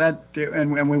 Well,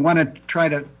 and we want to try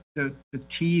to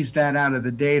tease that out of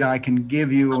the data. I can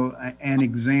give you an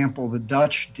example. The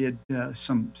Dutch did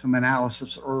some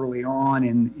analysis early on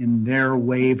in their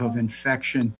wave of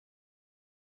infection,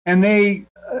 and they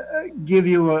give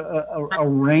you a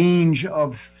range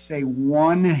of, say,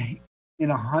 1 in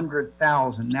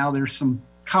 100,000. Now, there's some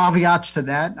caveats to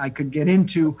that I could get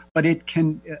into, but it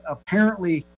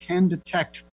apparently can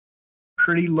detect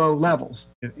pretty low levels.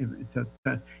 To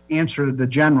answer the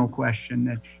general question,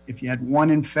 that if you had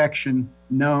one infection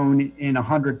known in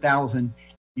 100,000,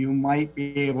 you might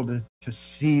be able to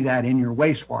see that in your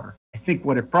wastewater. I think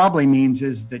what it probably means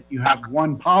is that you have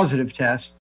one positive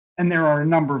test, and there are a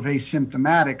number of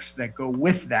asymptomatics that go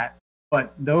with that.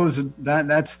 But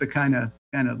that's the kind of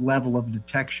level of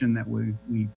detection that we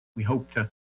hope to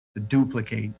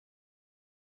duplicate.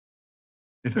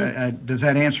 Does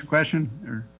that answer your question?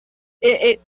 Or?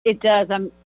 It does.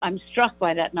 I'm struck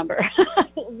by that number.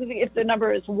 If the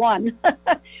number is 1,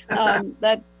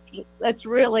 that's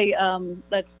really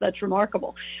that's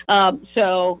remarkable.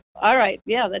 So, all right,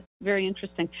 yeah, that's very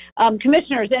interesting.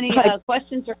 Commissioners, any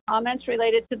questions or comments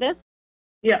related to this?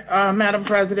 Yeah, Madam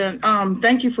President,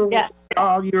 thank you for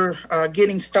all you're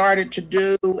getting started to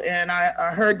do. And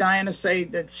I heard Diana say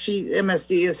that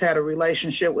MSD has had a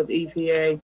relationship with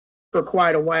EPA for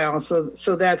quite a while,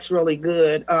 so that's really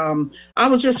good. I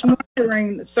was just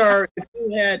wondering, sir,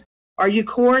 if are you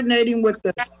coordinating with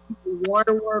the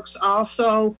waterworks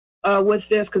also with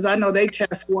this? Because I know they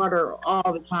test water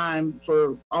all the time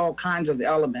for all kinds of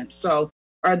elements. So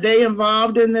are they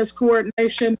involved in this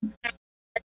coordination?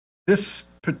 This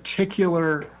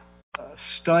particular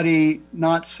study,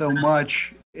 not so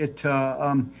much.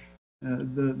 The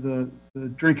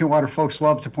drinking water folks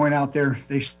love to point out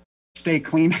they stay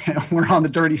clean. We're on the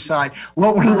dirty side.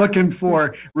 What we're looking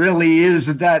for really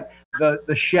is that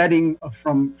the shedding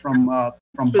from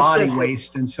body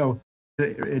waste, and so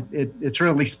it's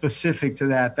really specific to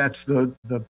that. That's the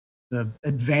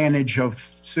advantage of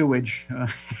sewage.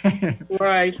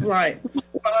 Right. Well,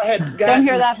 I had don't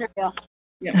hear that, Bill.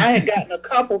 Yeah, I had gotten a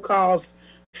couple calls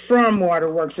from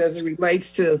Waterworks as it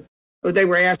relates to, or they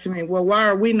were asking me, well, why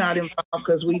are we not involved?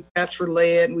 Because we test for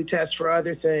lead and we test for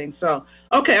other things. So,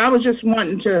 okay, I was just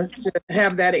wanting to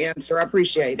have that answer. I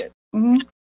appreciate it.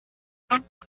 Mm-hmm.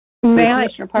 May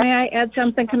I add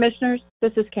something, Commissioners?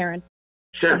 This is Karen.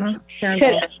 Sure.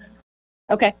 Karen.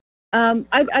 Okay.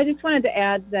 I just wanted to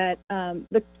add that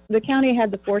the county had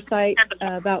the foresight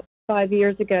about 5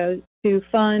 years ago to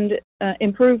fund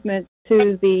improvements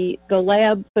to the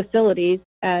lab facilities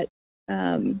at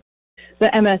the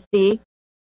MSD,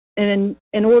 and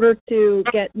in order to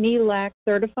get NELAC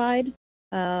certified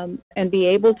and be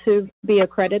able to be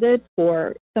accredited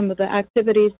for some of the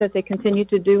activities that they continue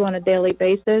to do on a daily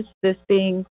basis, this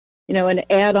being, you know, an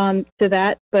add-on to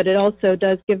that, but it also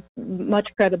does give much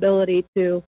credibility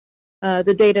to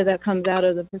the data that comes out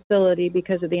of the facility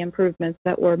because of the improvements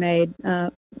that were made.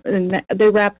 And they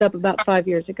wrapped up about 5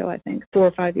 years ago, I think, 4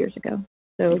 or 5 years ago.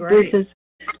 So Bruce is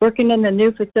working in the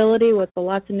new facility with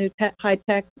lots of new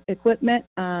high-tech equipment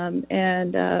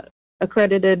and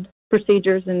accredited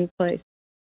procedures in place.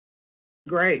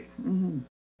 Great. Mm-hmm.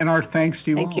 And our thanks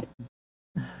to you all. You.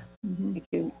 Thank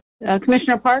you.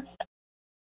 Commissioner Parks?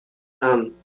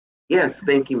 Yes,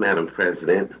 thank you, Madam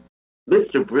President.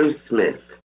 Mr. Bruce Smith,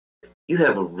 you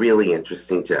have a really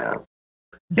interesting job.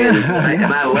 And I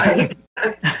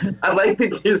like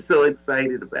that you're so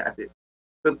excited about it.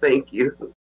 So thank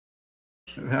you.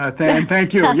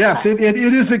 Thank you. Yes, it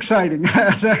is exciting.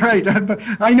 That's right.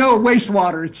 I know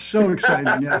wastewater. It's so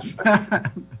exciting. Yes.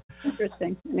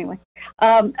 Interesting. Anyway,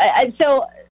 so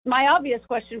my obvious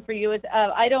question for you is,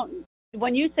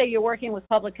 when you say you're working with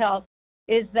public health,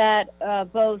 is that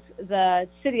both the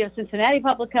City of Cincinnati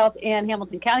Public Health and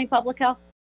Hamilton County Public Health?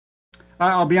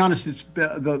 I'll be honest, it's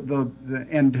the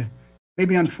and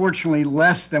maybe unfortunately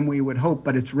less than we would hope,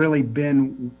 but it's really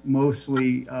been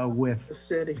mostly with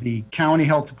the county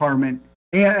health department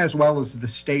as well as the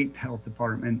state health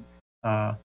department,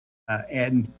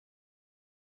 and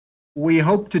we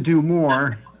hope to do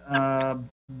more.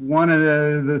 One of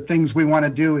the things we want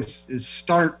to do is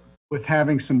start with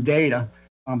having some data,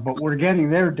 but we're getting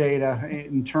their data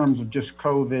in terms of just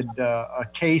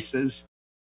COVID cases.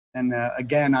 And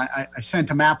again, I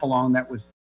sent a map along that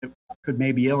could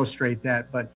maybe illustrate that.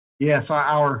 But yes,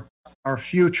 our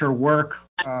future work,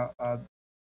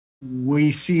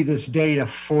 we see this data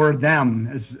for them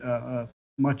as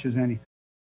much as anything.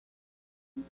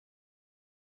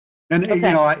 And you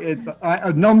know,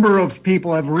 a number of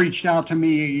people have reached out to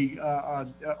me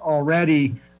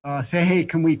already. Say, hey,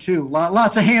 can we too?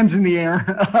 Lots of hands in the air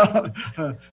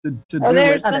to do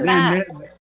there's it. the map.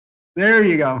 There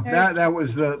you go. That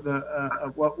was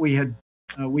the what we had.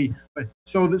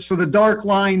 So the dark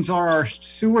lines are our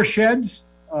sewer sheds,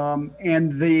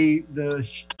 and the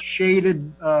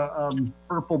shaded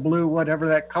purple, blue, whatever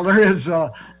that color is,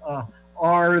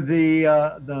 are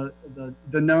the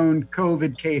known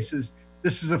COVID cases.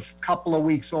 This is a couple of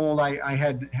weeks old. I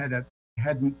hadn't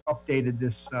updated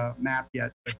this map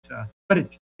yet, but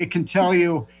it can tell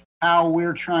you how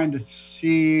we're trying to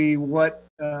see what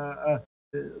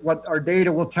our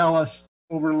data will tell us,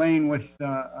 overlaying with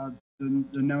the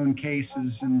known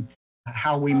cases and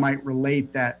how we might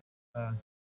relate that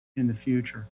in the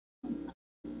future.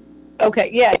 Okay,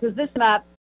 yeah, because this map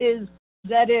is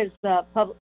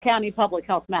the county public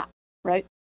health map, right?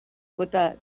 With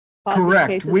the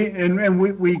correct. Cases.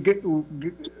 We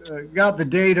got the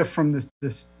data from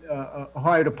the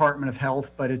Ohio Department of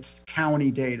Health, but it's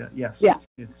county data. Yes, yeah.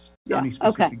 It's county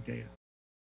specific data.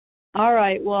 All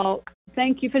right. Well,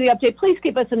 thank you for the update. Please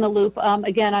keep us in the loop.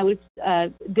 Again,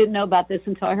 I didn't know about this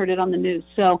until I heard it on the news.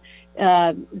 So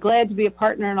glad to be a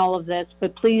partner in all of this,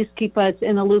 but please keep us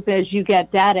in the loop as you get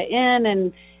data in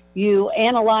and you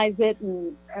analyze it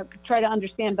and try to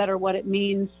understand better what it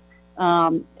means.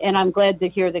 And I'm glad to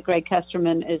hear that Greg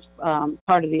Kesterman is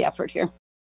part of the effort here.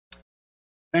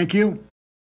 Thank you.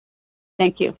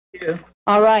 Thank you. Yeah.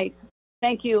 All right.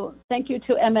 Thank you. Thank you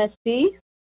to MSD.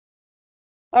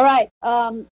 All right,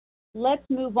 let's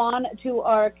move on to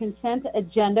our consent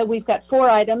agenda. We've got 4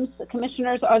 items.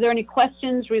 Commissioners, are there any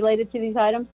questions related to these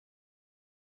items?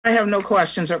 I have no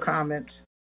questions or comments.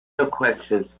 No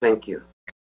questions, thank you.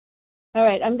 All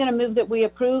right, I'm going to move that we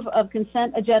approve of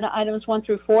consent agenda items 1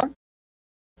 through 4.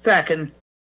 Second.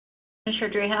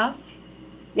 Commissioner Dreehouse?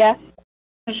 Yes.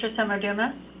 Commissioner Summer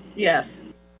Dumas? Yes.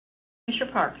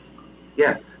 Commissioner Parks?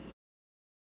 Yes.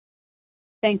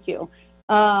 Thank you.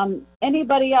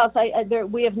 Anybody else?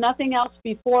 We have nothing else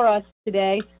before us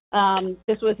today.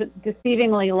 This was a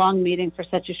deceivingly long meeting for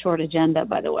such a short agenda,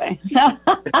 by the way.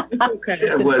 It's okay.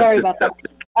 Sorry about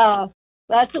that.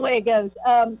 That's the way it goes.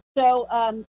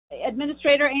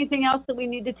 Administrator, anything else that we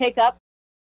need to take up?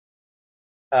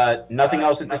 Nothing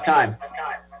else at this time.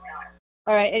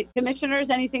 All right. Commissioners,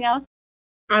 anything else?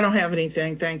 I don't have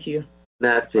anything. Thank you.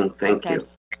 Nothing. Thank you.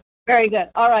 Very good.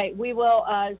 All right. We will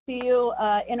see you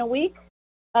in a week.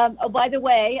 Oh, by the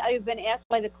way, I've been asked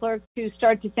by the clerk to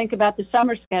start to think about the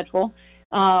summer schedule.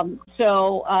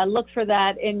 So look for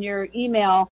that in your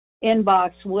email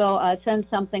inbox, we'll send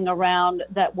something around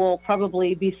that will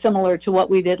probably be similar to what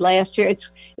we did last year.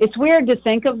 It's weird to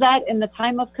think of that in the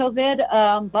time of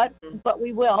COVID, but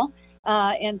we will.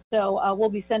 And so we'll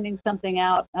be sending something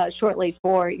out shortly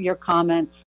for your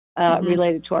comments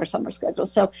related to our summer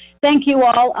schedule. So thank you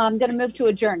all. I'm going to move to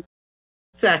adjourn.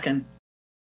 Second.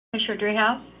 Commissioner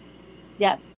Dreehouse?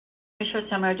 Yes. Commissioner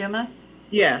Summer Dumas?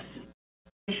 Yes.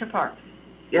 Commissioner Parks?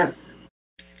 Yes.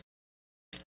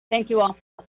 Thank you all.